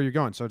 even where you're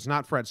going. So it's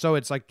not Fred. So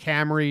it's like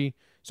Camry.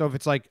 So if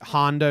it's like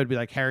Honda, it'd be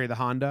like Harry the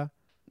Honda.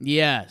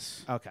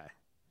 Yes. Okay.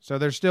 So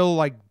they're still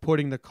like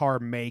putting the car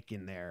make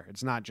in there.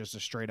 It's not just a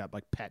straight up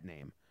like pet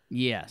name.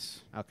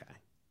 Yes. Okay.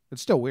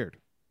 It's still weird.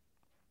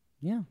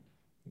 Yeah.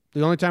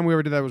 The only time we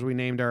ever did that was we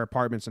named our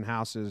apartments and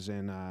houses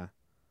in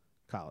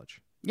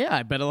college. Yeah,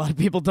 I bet a lot of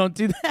people don't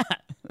do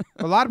that.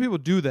 A lot of people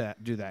do that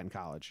in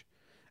college.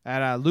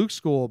 At Luke's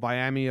school,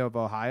 Miami of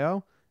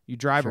Ohio, you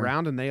drive Sure.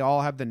 around and they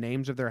all have the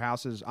names of their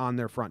houses on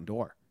their front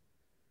door.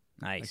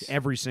 Nice. Like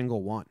every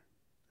single one.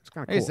 It's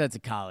kind of I cool. guess that's a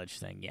college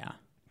thing, yeah.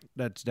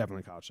 That's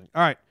definitely a college thing.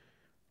 All right.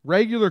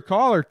 Regular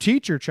caller,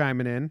 teacher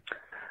chiming in.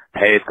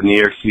 Hey, it's the New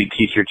York City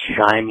teacher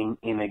chiming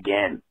in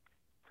again.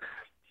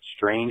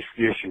 Strange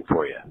tradition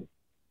for you.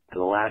 For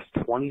the last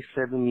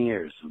 27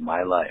 years of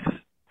my life,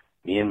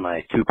 me and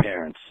my two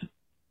parents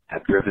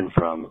have driven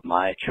from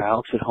my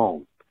childhood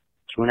home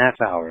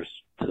 2.5 hours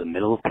to the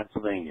middle of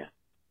Pennsylvania,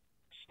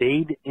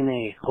 stayed in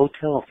a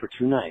hotel for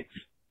 2 nights,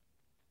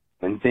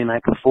 Wednesday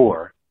night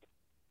before,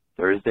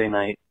 Thursday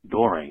night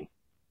during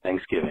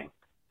Thanksgiving,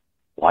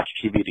 watch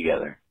TV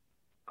together,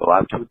 go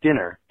out to a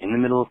dinner in the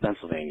middle of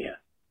Pennsylvania,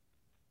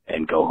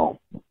 and go home.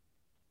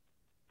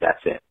 That's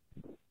it.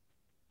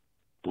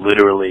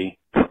 Literally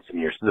some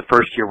years. So the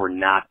first year we're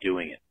not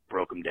doing it.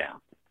 Broke them down.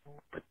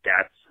 But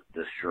that's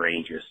the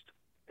strangest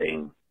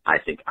thing I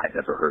think I've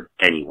ever heard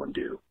anyone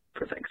do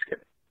for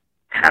Thanksgiving.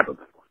 Have a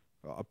good one.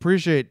 Well,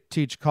 appreciate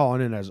Teach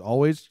calling in as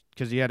always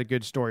because he had a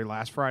good story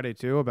last Friday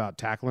too about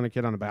tackling a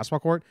kid on a basketball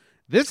court.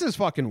 This is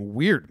fucking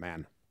weird,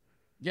 man.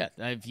 Yeah,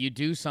 if you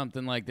do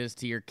something like this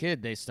to your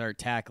kid, they start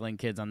tackling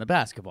kids on the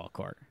basketball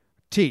court.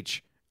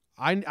 Teach,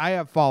 I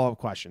have follow-up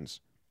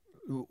questions.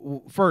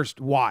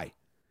 First, why?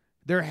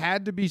 There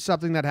had to be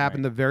something that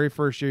happened the very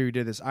first year you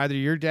did this. Either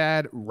your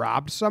dad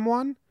robbed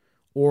someone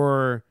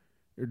or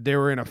they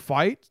were in a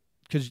fight.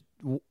 Because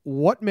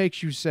what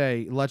makes you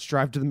say, let's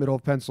drive to the middle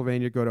of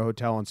Pennsylvania, go to a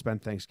hotel, and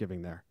spend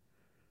Thanksgiving there?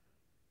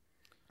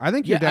 I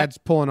think your dad's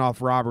pulling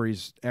off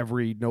robberies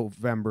every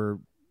November,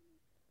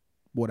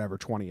 whatever,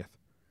 20th.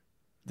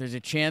 There's a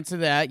chance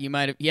of that. You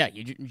might have,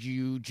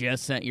 you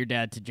just sent your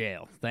dad to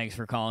jail. Thanks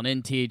for calling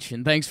in, Teach,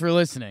 and thanks for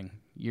listening,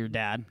 your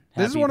dad.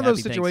 This is one of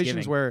those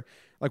situations where,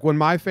 like, when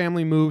my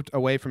family moved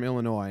away from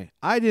Illinois,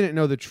 I didn't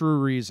know the true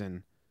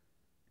reason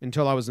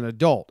until I was an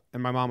adult.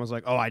 And my mom was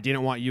like, oh, I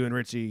didn't want you and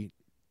Ritzy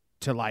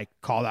to, like,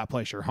 call that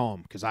place your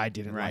home because I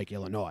didn't like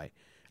Illinois.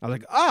 I was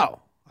like, oh,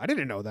 I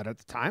didn't know that at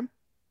the time.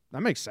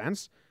 That makes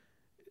sense.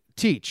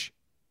 Teach,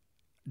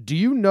 do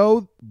you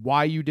know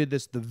why you did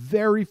this the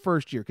very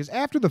first year? Because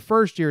after the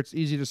first year, it's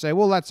easy to say,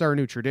 well, that's our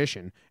new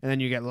tradition, and then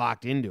you get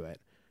locked into it.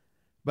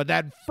 But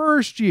that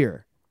first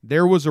year,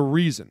 there was a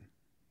reason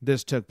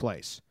this took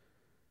place.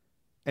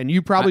 And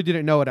you probably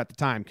didn't know it at the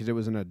time because it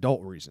was an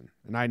adult reason,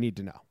 and I need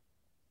to know.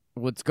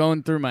 What's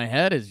going through my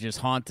head is just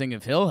Haunting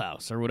of Hill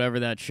House or whatever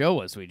that show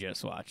was we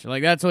just watched.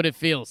 Like, that's what it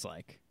feels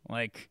like.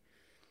 Like,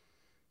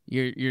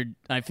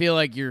 I feel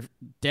like your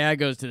dad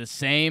goes to the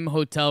same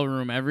hotel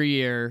room every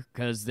year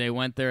because they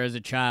went there as a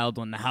child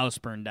when the house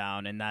burned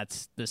down, and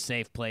that's the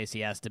safe place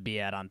he has to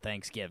be at on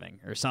Thanksgiving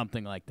or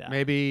something like that.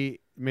 Maybe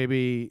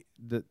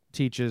the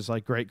Teach's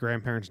like great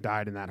grandparents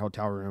died in that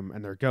hotel room,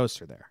 and their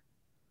ghosts are there.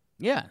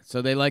 Yeah,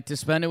 so they like to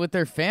spend it with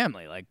their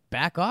family. Like,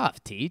 back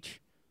off,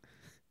 Teach.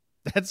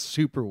 That's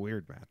super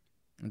weird, man.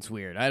 It's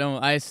weird.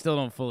 I still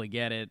don't fully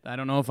get it. I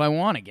don't know if I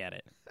want to get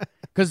it.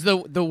 Because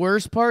the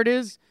worst part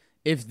is,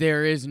 if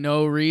there is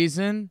no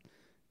reason,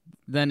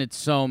 then it's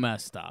so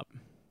messed up.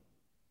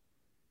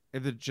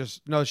 If it's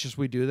just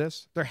we do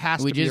this. There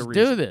has to be a reason. We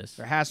just do this.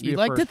 There has to be. You'd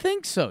like to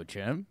think so,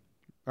 Jim.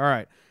 All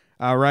right,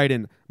 right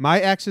in. My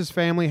ex's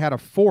family had a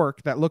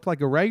fork that looked like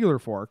a regular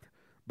fork,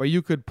 but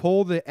you could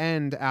pull the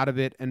end out of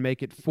it and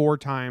make it 4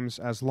 times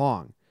as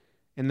long.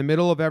 In the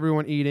middle of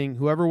everyone eating,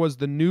 whoever was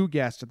the new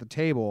guest at the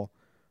table,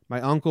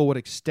 my uncle would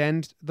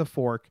extend the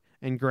fork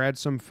and grab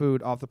some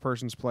food off the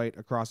person's plate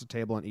across the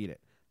table and eat it.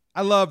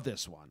 I love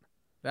this one.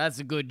 That's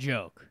a good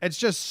joke. It's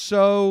just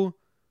so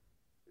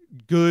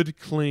good,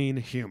 clean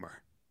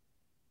humor.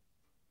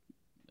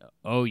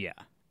 Oh, yeah.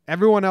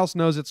 Everyone else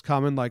knows it's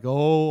coming, like,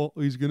 oh,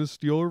 he's going to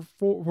steal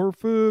her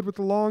food with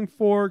the long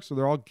fork, so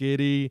they're all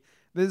giddy.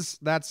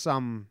 That's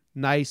some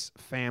nice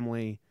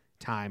family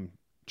time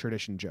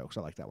tradition jokes.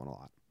 I like that one a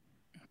lot.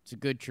 It's a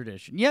good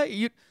tradition. Yeah,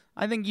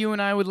 I think you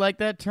and I would like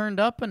that turned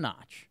up a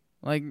notch.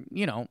 Like,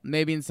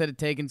 maybe instead of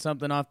taking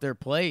something off their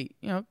plate,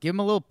 give them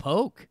a little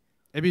poke.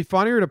 It'd be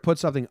funnier to put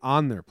something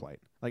on their plate.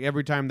 Like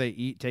every time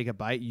they take a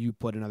bite, you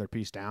put another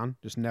piece down.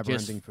 Just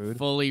never-ending food.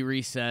 Fully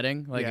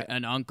resetting. Like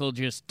an uncle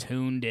just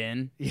tuned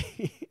in.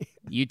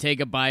 You take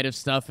a bite of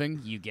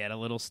stuffing, you get a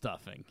little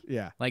stuffing.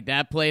 Yeah. Like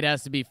that plate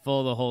has to be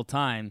full the whole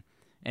time.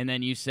 And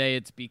then you say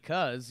it's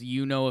because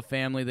you know a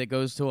family that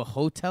goes to a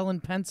hotel in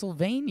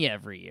Pennsylvania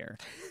every year.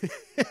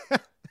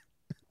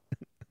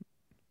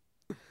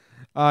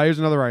 Here's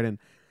another write-in.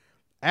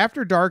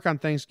 After dark on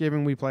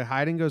Thanksgiving, we play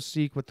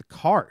hide-and-go-seek with the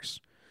cars.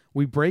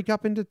 We break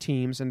up into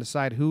teams and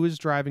decide who is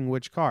driving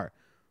which car.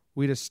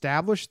 We'd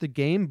establish the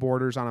game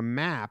borders on a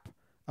map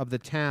of the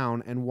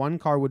town, and one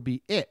car would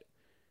be it.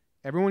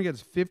 Everyone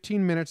gets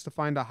 15 minutes to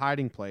find a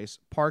hiding place,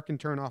 park, and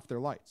turn off their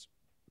lights.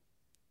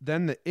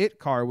 Then the it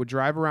car would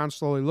drive around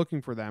slowly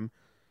looking for them.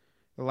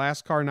 The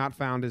last car not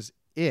found is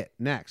it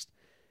next.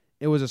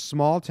 It was a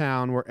small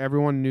town where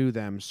everyone knew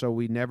them, so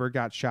we never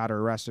got shot or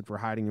arrested for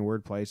hiding in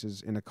weird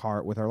places in a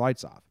car with our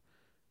lights off.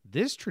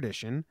 This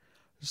tradition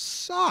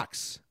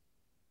sucks.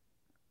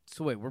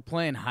 So wait, we're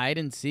playing hide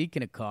and seek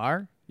in a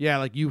car? Yeah,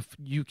 like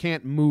you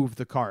can't move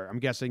the car. I'm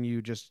guessing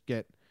you just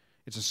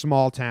it's a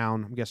small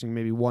town. I'm guessing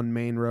maybe one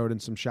main road and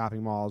some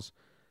shopping malls,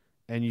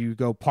 and you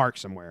go park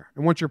somewhere.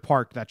 And once you're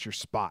parked, that's your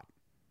spot.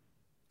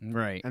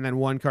 Right. And then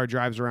one car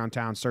drives around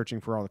town searching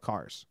for all the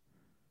cars.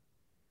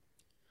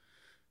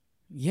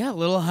 Yeah, a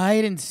little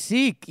hide and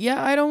seek.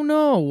 Yeah, I don't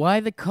know. Why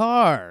the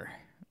car?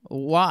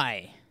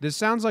 Why? This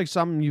sounds like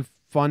something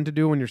fun to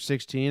do when you're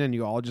 16 and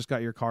you all just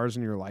got your cars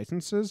and your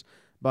licenses.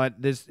 But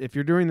if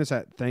you're doing this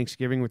at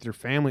Thanksgiving with your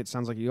family, it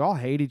sounds like you all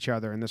hate each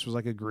other, and this was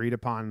like agreed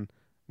upon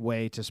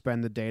way to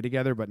spend the day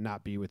together but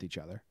not be with each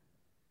other.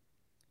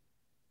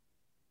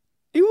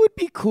 It would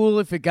be cool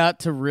if it got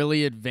to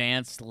really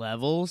advanced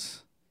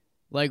levels.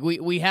 Like,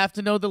 we have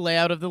to know the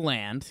layout of the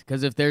land,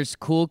 because if there's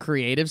cool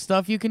creative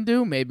stuff you can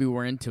do, maybe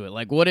we're into it.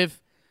 Like, what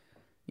if,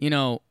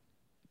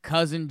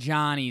 Cousin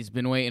Johnny's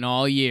been waiting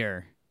all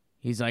year.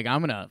 He's like, I'm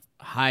going to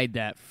hide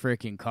that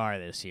freaking car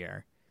this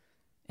year.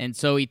 And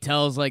so he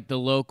tells, like, the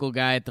local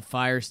guy at the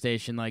fire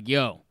station, like,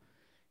 yo,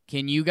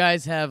 can you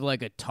guys have,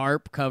 like, a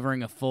tarp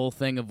covering a full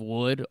thing of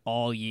wood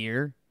all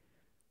year?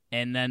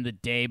 And then the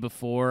day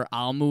before,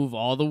 I'll move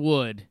all the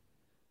wood,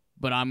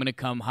 but I'm going to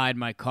come hide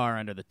my car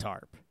under the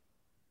tarp.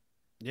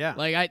 Yeah.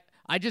 Like,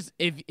 I just,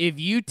 if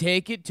you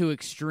take it to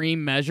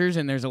extreme measures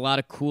and there's a lot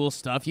of cool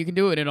stuff you can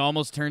do, it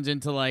almost turns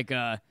into like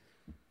a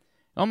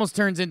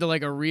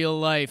real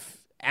life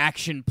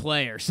action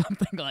play or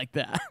something like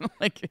that.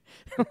 like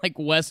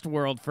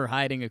Westworld for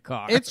hiding a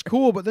car. It's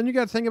cool, but then you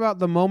got to think about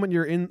the moment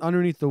you're in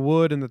underneath the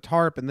wood and the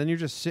tarp, and then you're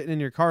just sitting in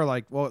your car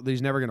like, well,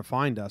 he's never going to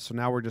find us, so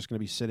now we're just going to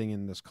be sitting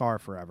in this car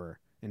forever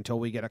until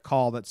we get a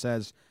call that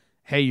says,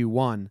 hey, you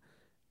won,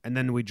 and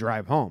then we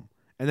drive home.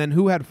 And then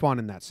who had fun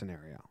in that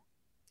scenario?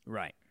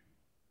 Right.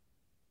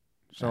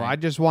 So right. I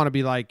just want to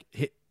be like,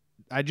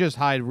 I just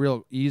hide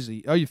real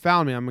easy. Oh, you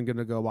found me. I'm going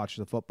to go watch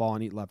the football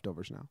and eat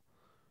leftovers now.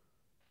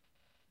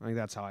 I think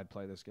that's how I'd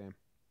play this game.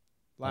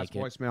 Last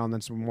voicemail and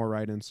then some more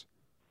write-ins.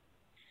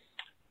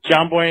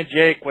 John Boy and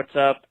Jake, what's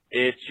up?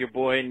 It's your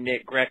boy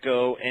Nick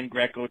Greco,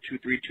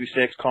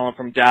 Greco2326, calling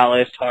from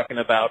Dallas, talking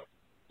about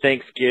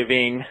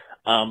Thanksgiving.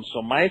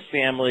 So my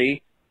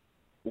family,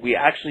 we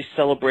actually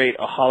celebrate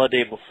a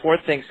holiday before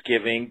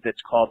Thanksgiving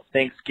that's called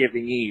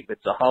Thanksgiving Eve.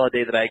 It's a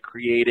holiday that I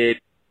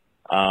created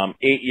 8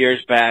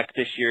 years back.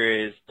 This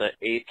year is the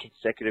 8th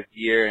consecutive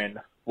year, and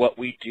what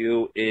we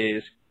do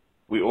is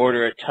we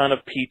order a ton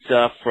of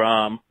pizza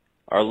from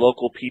our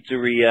local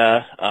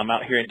pizzeria.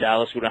 Out here in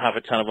Dallas, we don't have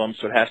a ton of them,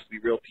 so it has to be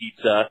real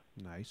pizza.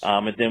 Nice.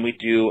 And then we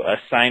do a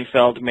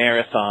Seinfeld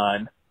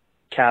marathon,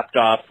 capped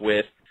off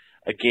with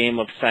a game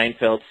of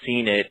Seinfeld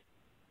Seen It,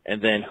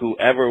 and then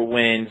whoever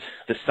wins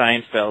the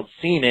Seinfeld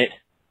Seen It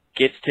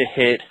gets to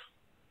hit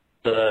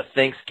the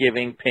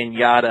Thanksgiving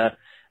piñata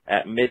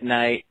at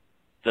midnight.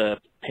 The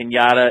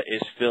piñata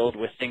is filled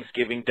with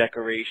Thanksgiving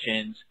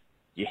decorations.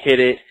 You hit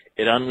it,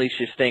 it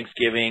unleashes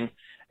Thanksgiving.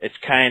 It's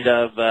kind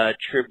of a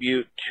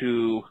tribute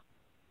to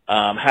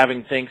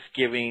having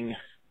Thanksgiving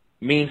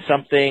mean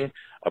something,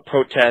 a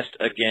protest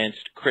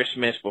against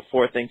Christmas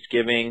before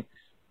Thanksgiving.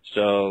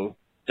 So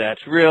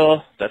that's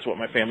real. That's what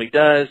my family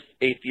does.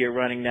 8th year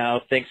running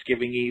now.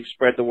 Thanksgiving Eve,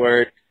 spread the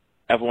word.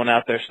 Everyone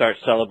out there start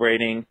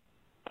celebrating.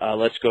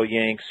 Let's go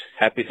Yanks.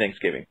 Happy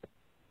Thanksgiving.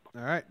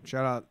 All right.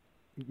 shout out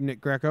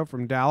Nick Greco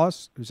from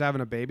Dallas, who's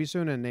having a baby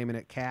soon and naming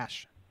it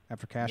Cash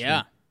after Cash.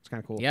 Yeah. It's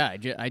kind of cool. Yeah,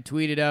 I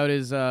tweeted out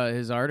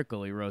his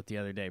article he wrote the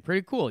other day.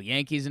 Pretty cool.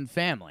 Yankees and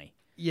family.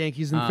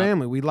 Yankees and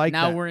family. We like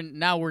now that.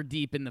 Now we're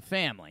deep in the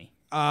family.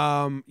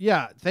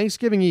 Yeah,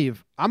 Thanksgiving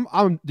Eve.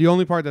 I'm the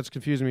only part that's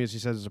confusing me is he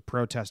says it's a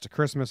protest to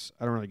Christmas.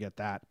 I don't really get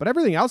that. But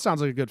everything else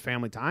sounds like a good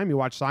family time. You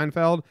watch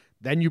Seinfeld,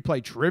 then you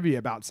play trivia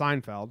about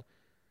Seinfeld.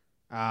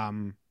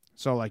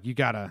 So like you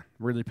gotta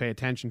really pay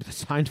attention to the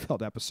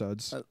Seinfeld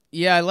episodes.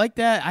 Yeah, I like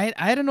that. I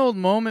had an old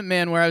moment,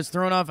 man, where I was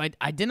thrown off.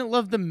 I didn't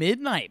love the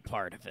midnight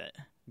part of it.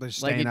 They're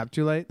staying up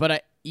too late.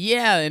 But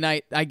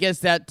I guess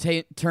that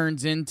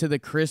turns into the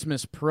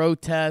Christmas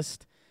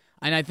protest.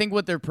 And I think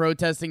what they're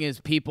protesting is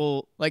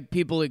people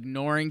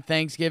ignoring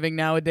Thanksgiving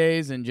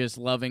nowadays and just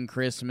loving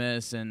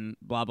Christmas and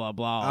blah, blah,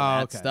 blah, all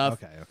that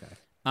stuff.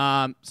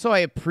 Okay. So I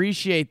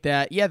appreciate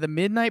that. Yeah, the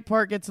midnight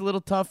part gets a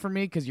little tough for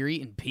me because you're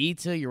eating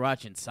pizza, you're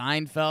watching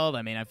Seinfeld.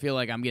 I mean, I feel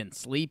like I'm getting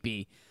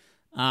sleepy.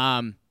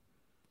 But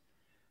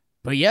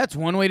yeah, it's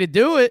one way to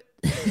do it.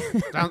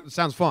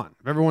 Sounds fun.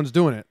 If everyone's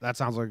doing it, that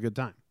sounds like a good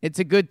time. It's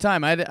a good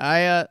time.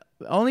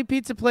 Only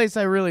pizza place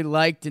I really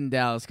liked in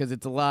Dallas because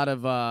it's a lot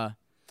of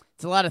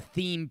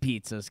theme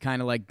pizzas,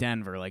 kind of like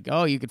Denver. Like,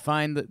 oh, you could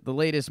find the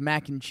latest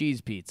mac and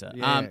cheese pizza.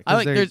 Yeah,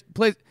 there's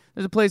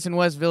a place in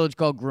West Village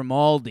called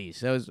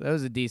Grimaldi's. That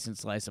was a decent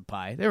slice of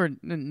pie. They were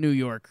New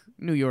York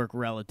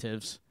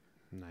relatives.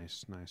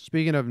 Nice.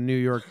 Speaking of New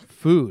York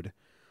food,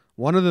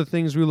 one of the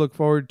things we look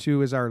forward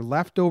to is our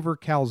leftover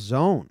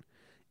calzone,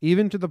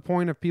 even to the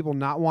point of people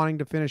not wanting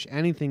to finish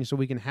anything so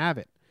we can have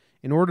it.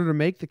 In order to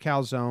make the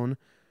calzone,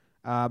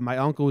 my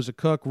uncle, who's a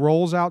cook,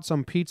 rolls out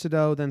some pizza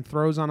dough, then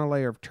throws on a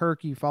layer of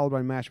turkey, followed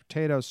by mashed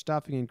potatoes,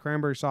 stuffing, and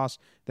cranberry sauce.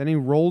 Then he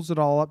rolls it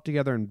all up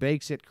together and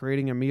bakes it,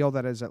 creating a meal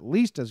that is at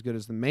least as good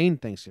as the main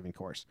Thanksgiving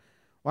course.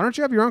 Why don't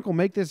you have your uncle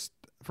make this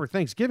for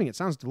Thanksgiving? It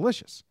sounds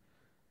delicious.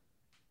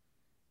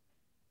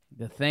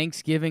 The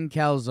Thanksgiving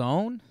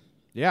calzone?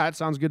 Yeah, it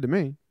sounds good to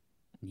me.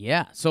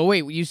 Yeah. So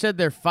wait, you said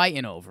they're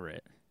fighting over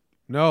it.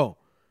 No,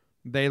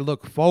 they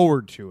look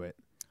forward to it.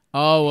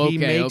 Oh, okay, He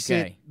makes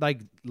okay. it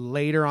like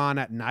later on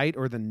at night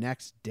or the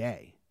next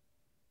day.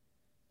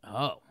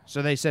 Oh.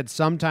 So they said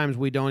sometimes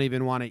we don't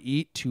even want to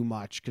eat too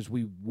much because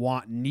we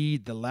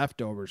need the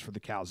leftovers for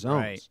the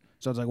calzones. Right.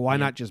 So it's like, why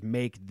not just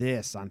make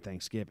this on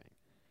Thanksgiving?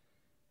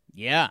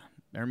 Yeah.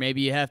 Or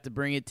maybe you have to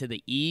bring it to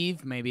the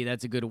eve. Maybe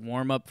that's a good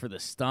warm-up for the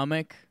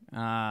stomach.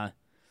 Yeah,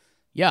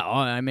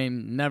 I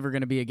mean, never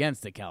going to be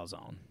against the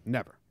calzone.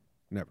 Never.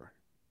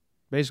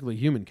 Basically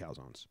human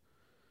calzones.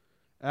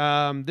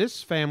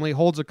 This family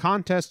holds a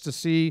contest to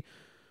see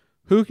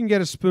who can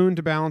get a spoon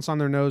to balance on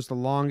their nose the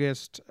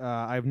longest.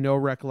 I have no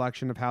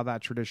recollection of how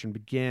that tradition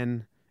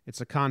began.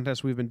 It's a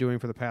contest we've been doing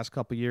for the past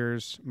couple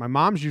years. My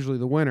mom's usually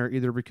the winner,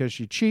 either because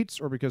she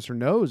cheats or because her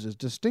nose is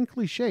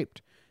distinctly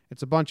shaped.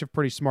 It's a bunch of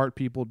pretty smart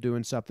people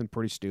doing something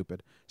pretty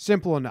stupid.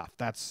 Simple enough.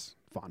 That's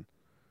fun.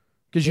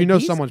 Because you know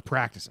someone's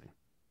practicing.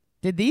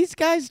 Did these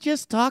guys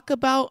just talk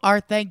about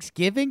our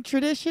Thanksgiving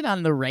tradition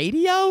on the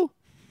radio?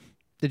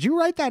 Did you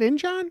write that in,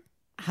 John?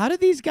 How do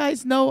these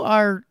guys know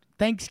our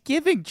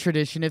Thanksgiving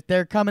tradition if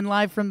they're coming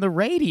live from the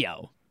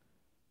radio?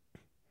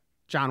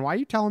 John, why are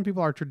you telling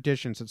people our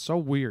traditions? It's so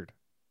weird.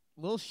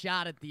 Little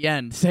shot at the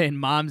end saying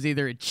mom's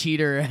either a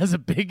cheater or has a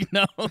big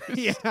nose.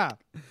 Yeah.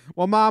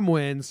 Well, mom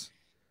wins.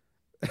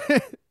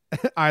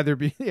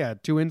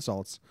 Two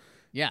insults.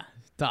 Yeah,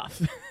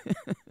 tough.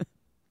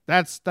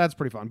 That's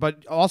pretty fun.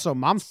 But also,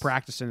 mom's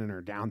practicing in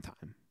her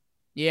downtime.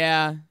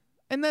 Yeah.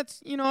 And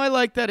that's, I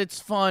like that it's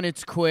fun,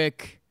 it's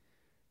quick.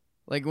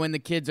 Like when the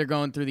kids are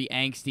going through the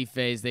angsty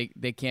phase,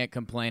 they can't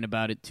complain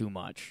about it too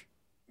much.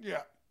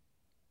 Yeah.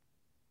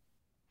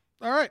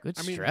 All right. Good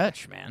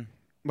stretch, man.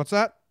 What's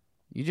that?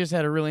 You just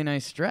had a really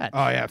nice stretch.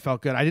 Oh, yeah, it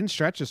felt good. I didn't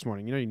stretch this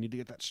morning. You need to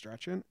get that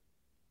stretch in.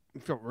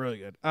 It felt really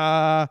good.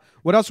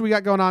 What else we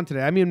got going on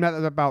today? I mean, that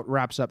about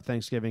wraps up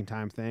Thanksgiving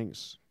time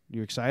things.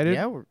 You excited?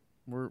 Yeah,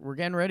 we're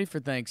getting ready for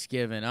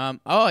Thanksgiving.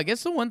 I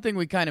guess the one thing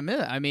we kind of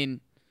missed. I mean,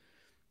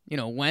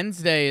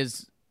 Wednesday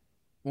is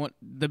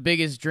the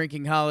biggest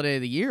drinking holiday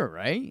of the year,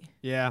 right?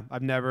 Yeah,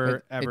 I've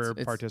never ever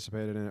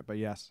participated in it, but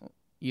yes.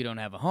 You don't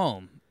have a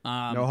home.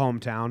 No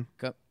hometown.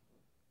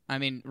 I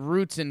mean,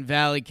 roots in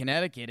Valley,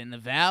 Connecticut. In the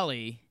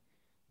Valley,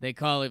 they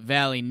call it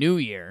Valley New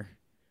Year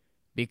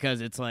because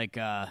it's like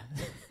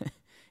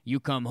you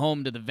come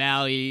home to the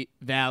Valley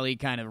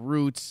kind of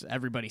roots.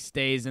 Everybody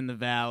stays in the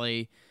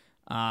Valley.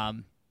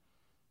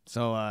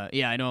 So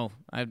I know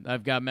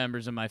I've got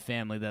members of my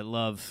family that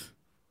love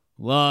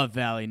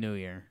Valley New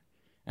Year,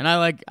 and I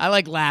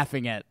like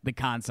laughing at the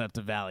concept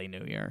of Valley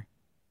New Year.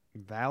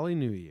 Valley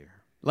New Year.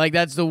 Like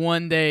that's the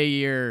one day a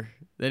year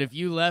that if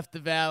you left the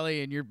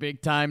Valley and you're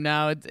big time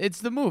now, it's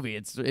the movie.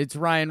 It's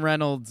Ryan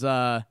Reynolds.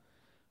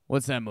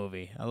 What's that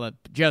movie?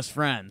 Just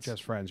Friends.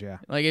 Just Friends, yeah.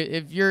 Like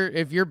if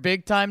you're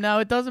big time now,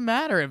 it doesn't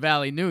matter at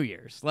Valley New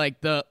Year's.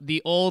 Like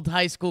the old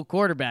high school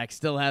quarterback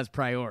still has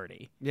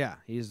priority. Yeah,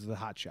 he's the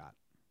hot shot.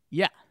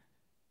 Yeah.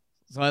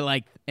 So I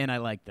like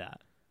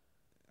that.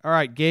 All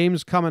right,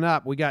 games coming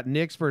up. We got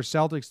Knicks versus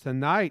Celtics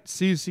tonight.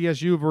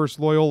 CCSU versus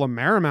Loyola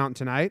Marymount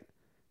tonight.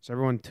 So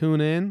everyone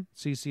tune in.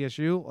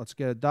 CCSU, let's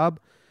get a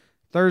dub.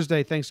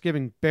 Thursday,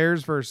 Thanksgiving,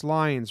 Bears versus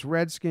Lions.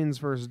 Redskins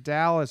versus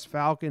Dallas.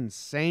 Falcons,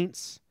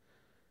 Saints.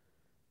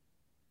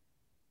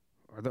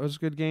 Are those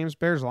good games?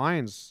 Bears,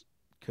 Lions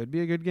could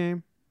be a good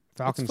game.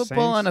 Falcons, it's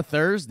football Saints. on a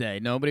Thursday.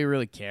 Nobody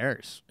really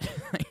cares.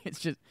 It's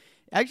just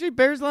actually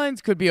Bears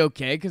Lions could be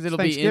okay because it'll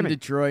be in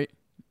Detroit.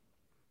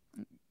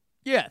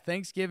 Yeah,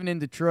 Thanksgiving in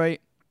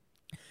Detroit.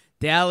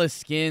 Dallas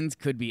Skins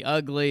could be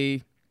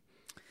ugly.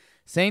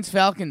 Saints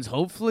Falcons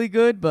hopefully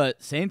good,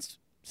 but Saints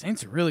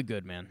are really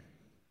good, man.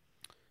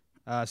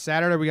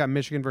 Saturday we got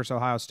Michigan versus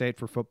Ohio State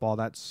for football.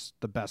 That's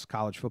the best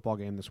college football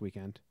game this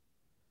weekend.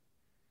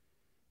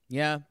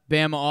 Yeah,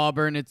 Bama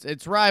Auburn.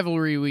 It's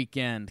rivalry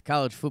weekend.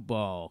 College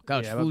football.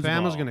 College football. But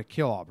Bama's gonna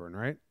kill Auburn,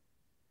 right?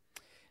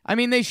 I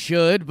mean, they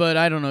should, but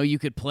I don't know. You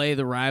could play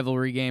the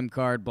rivalry game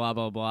card, blah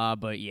blah blah.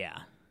 But yeah.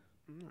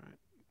 All right.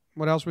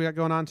 What else we got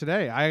going on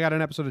today? I got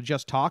an episode of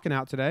Just Talking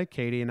out today.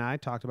 Katie and I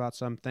talked about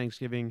some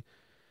Thanksgiving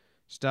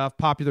stuff,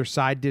 popular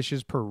side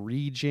dishes per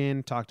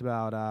region. Talked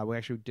about we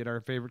actually did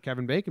our favorite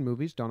Kevin Bacon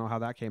movies. Don't know how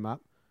that came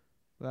up.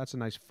 But that's a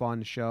nice,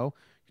 fun show.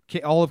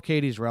 All of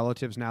Katie's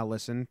relatives now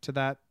listen to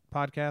that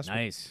podcast.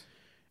 Nice.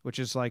 Which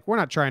is like, we're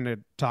not trying to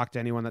talk to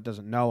anyone that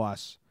doesn't know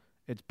us.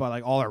 But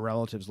like all our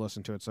relatives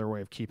listen to it. It's their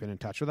way of keeping in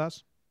touch with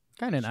us.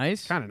 Kind of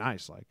nice. Kind of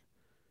nice. Like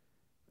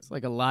it's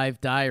like a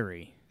live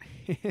diary.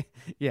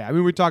 Yeah, I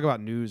mean we talk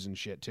about news and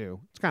shit too.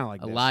 It's kind of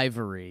like a this.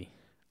 Livery.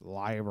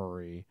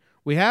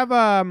 We have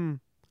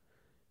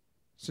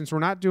since we're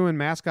not doing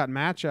mascot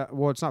matchup.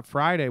 Well, it's not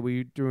Friday.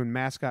 We're doing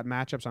mascot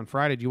matchups on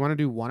Friday. Do you want to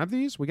do one of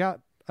these? We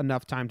got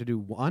enough time to do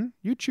one.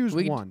 You choose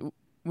one.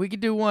 We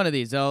could do one of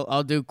these.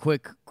 I'll do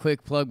quick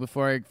plug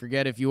before I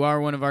forget. If you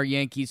are one of our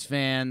Yankees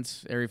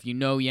fans, or if you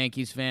know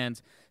Yankees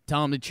fans,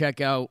 tell them to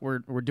check out. We're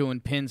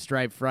doing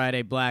Pinstripe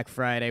Friday, Black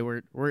Friday.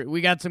 We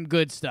got some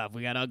good stuff.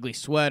 We got ugly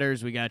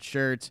sweaters. We got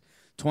shirts.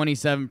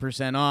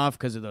 27% off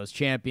because of those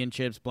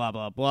championships. Blah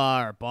blah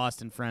blah. Our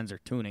Boston friends are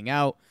tuning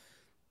out.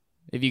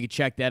 If you could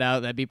check that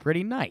out, that'd be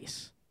pretty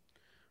nice.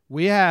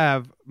 We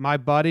have my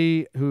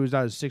buddy who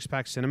does Six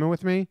Pack Cinema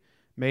with me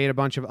made a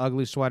bunch of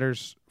ugly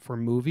sweaters for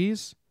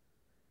movies.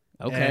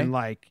 Okay. And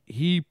like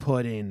he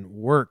put in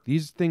work.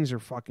 These things are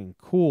fucking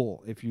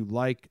cool if you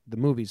like the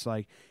movies.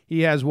 Like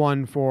he has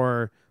one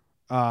for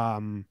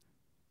Anchorman.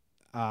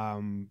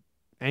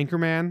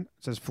 It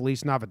says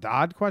Feliz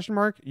Navidad ?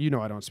 You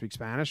know I don't speak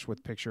Spanish,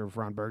 with picture of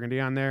Ron Burgundy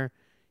on there.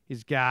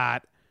 He's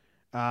got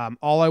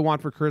All I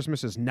Want for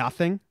Christmas Is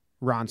Nothing,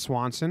 Ron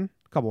Swanson.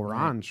 A couple of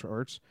Ron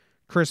shorts.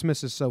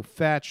 Christmas Is So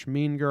Fetch,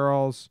 Mean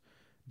Girls.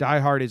 Die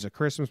Hard is a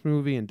Christmas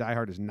movie and Die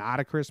Hard is not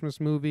a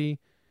Christmas movie.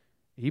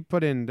 He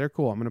put in, they're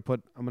cool. I'm gonna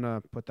put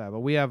that. But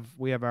we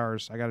have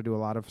ours. I got to do a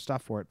lot of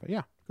stuff for it. But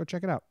yeah, go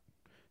check it out.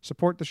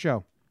 Support the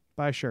show.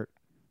 Buy a shirt.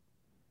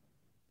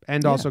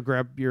 And also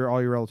grab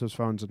all your relatives'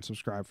 phones and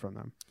subscribe from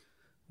them.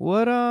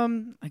 What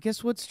I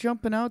guess what's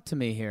jumping out to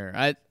me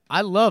here?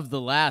 I love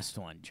the last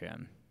one,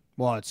 Jim.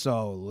 Well, it's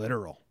so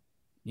literal.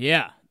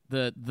 Yeah.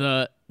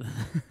 The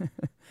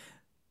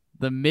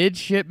the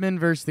midshipman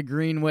versus the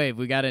Green Wave.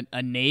 We got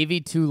a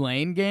Navy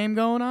Tulane game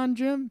going on,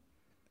 Jim?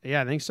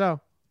 Yeah, I think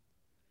so.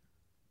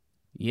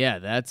 Yeah,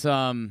 that's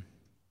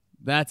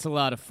a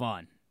lot of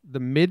fun. The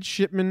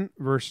midshipman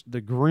versus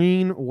the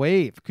Green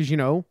Wave. Because, you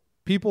know,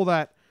 people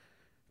that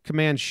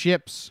command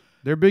ships,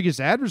 their biggest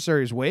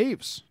adversary is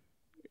waves.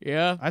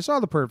 Yeah. I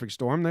saw The Perfect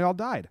Storm. They all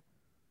died.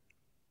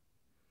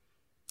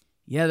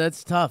 Yeah,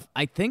 that's tough.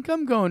 I think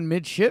I'm going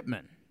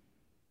midshipman.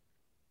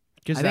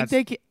 I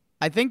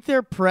think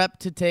they're prepped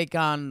to take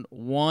on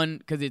one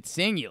because it's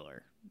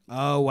singular.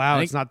 Oh, wow.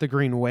 It's not the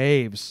Green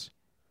Waves.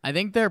 I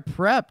think they're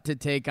prepped to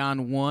take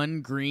on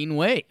one Green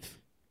Wave.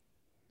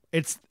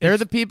 They're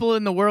the people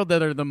in the world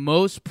that are the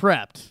most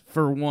prepped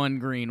for one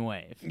Green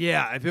Wave.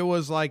 Yeah, if it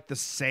was like the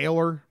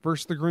Sailor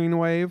versus the Green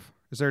Wave,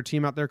 is there a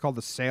team out there called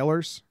the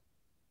Sailors?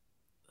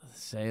 The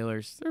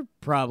Sailors, they're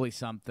probably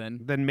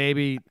something. Then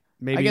maybe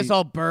I guess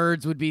all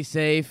birds would be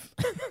safe.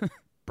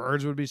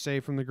 Birds would be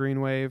safe from the Green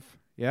Wave.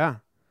 Yeah.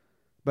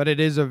 But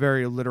it is a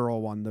very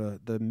literal one.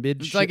 The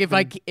midshipman. It's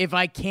like if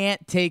I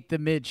can't take the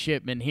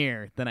midshipman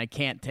here, then I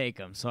can't take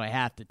them. So I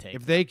have to take.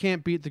 If they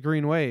can't beat the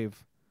Green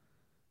Wave,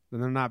 then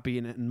they're not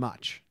beating it in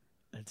much.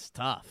 It's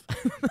tough.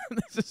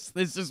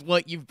 This is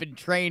what you've been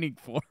training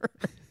for.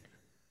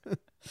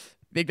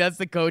 Think that's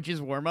the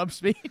coach's warm-up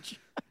speech?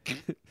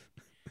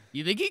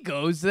 You think he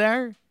goes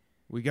there?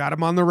 We got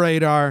him on the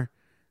radar.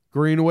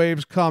 Green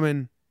Wave's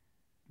coming.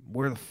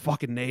 We're the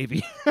fucking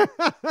Navy.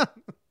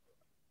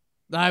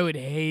 I would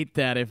hate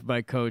that if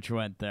my coach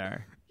went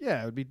there.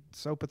 Yeah, it would be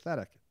so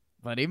pathetic.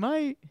 But he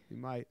might. He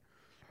might.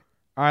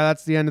 All right,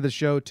 that's the end of the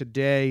show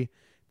today.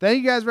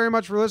 Thank you guys very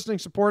much for listening,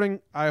 supporting.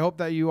 I hope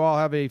that you all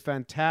have a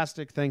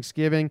fantastic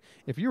Thanksgiving.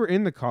 If you were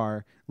in the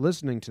car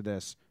listening to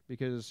this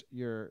because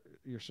your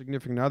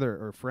significant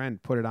other or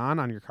friend put it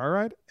on your car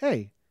ride,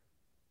 hey,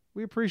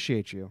 we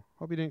appreciate you.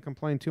 Hope you didn't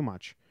complain too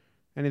much.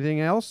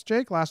 Anything else,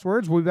 Jake? Last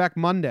words? We'll be back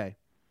Monday.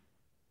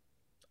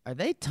 Are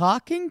they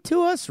talking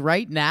to us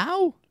right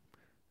now?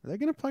 Are they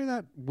going to play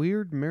that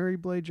weird Mary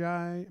J.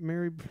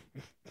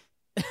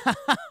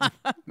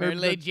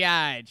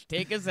 Blige,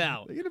 take us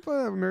out. Are they going to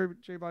play that Mary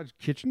J. Blige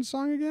kitchen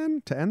song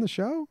again to end the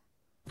show?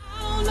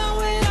 I don't know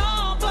it all.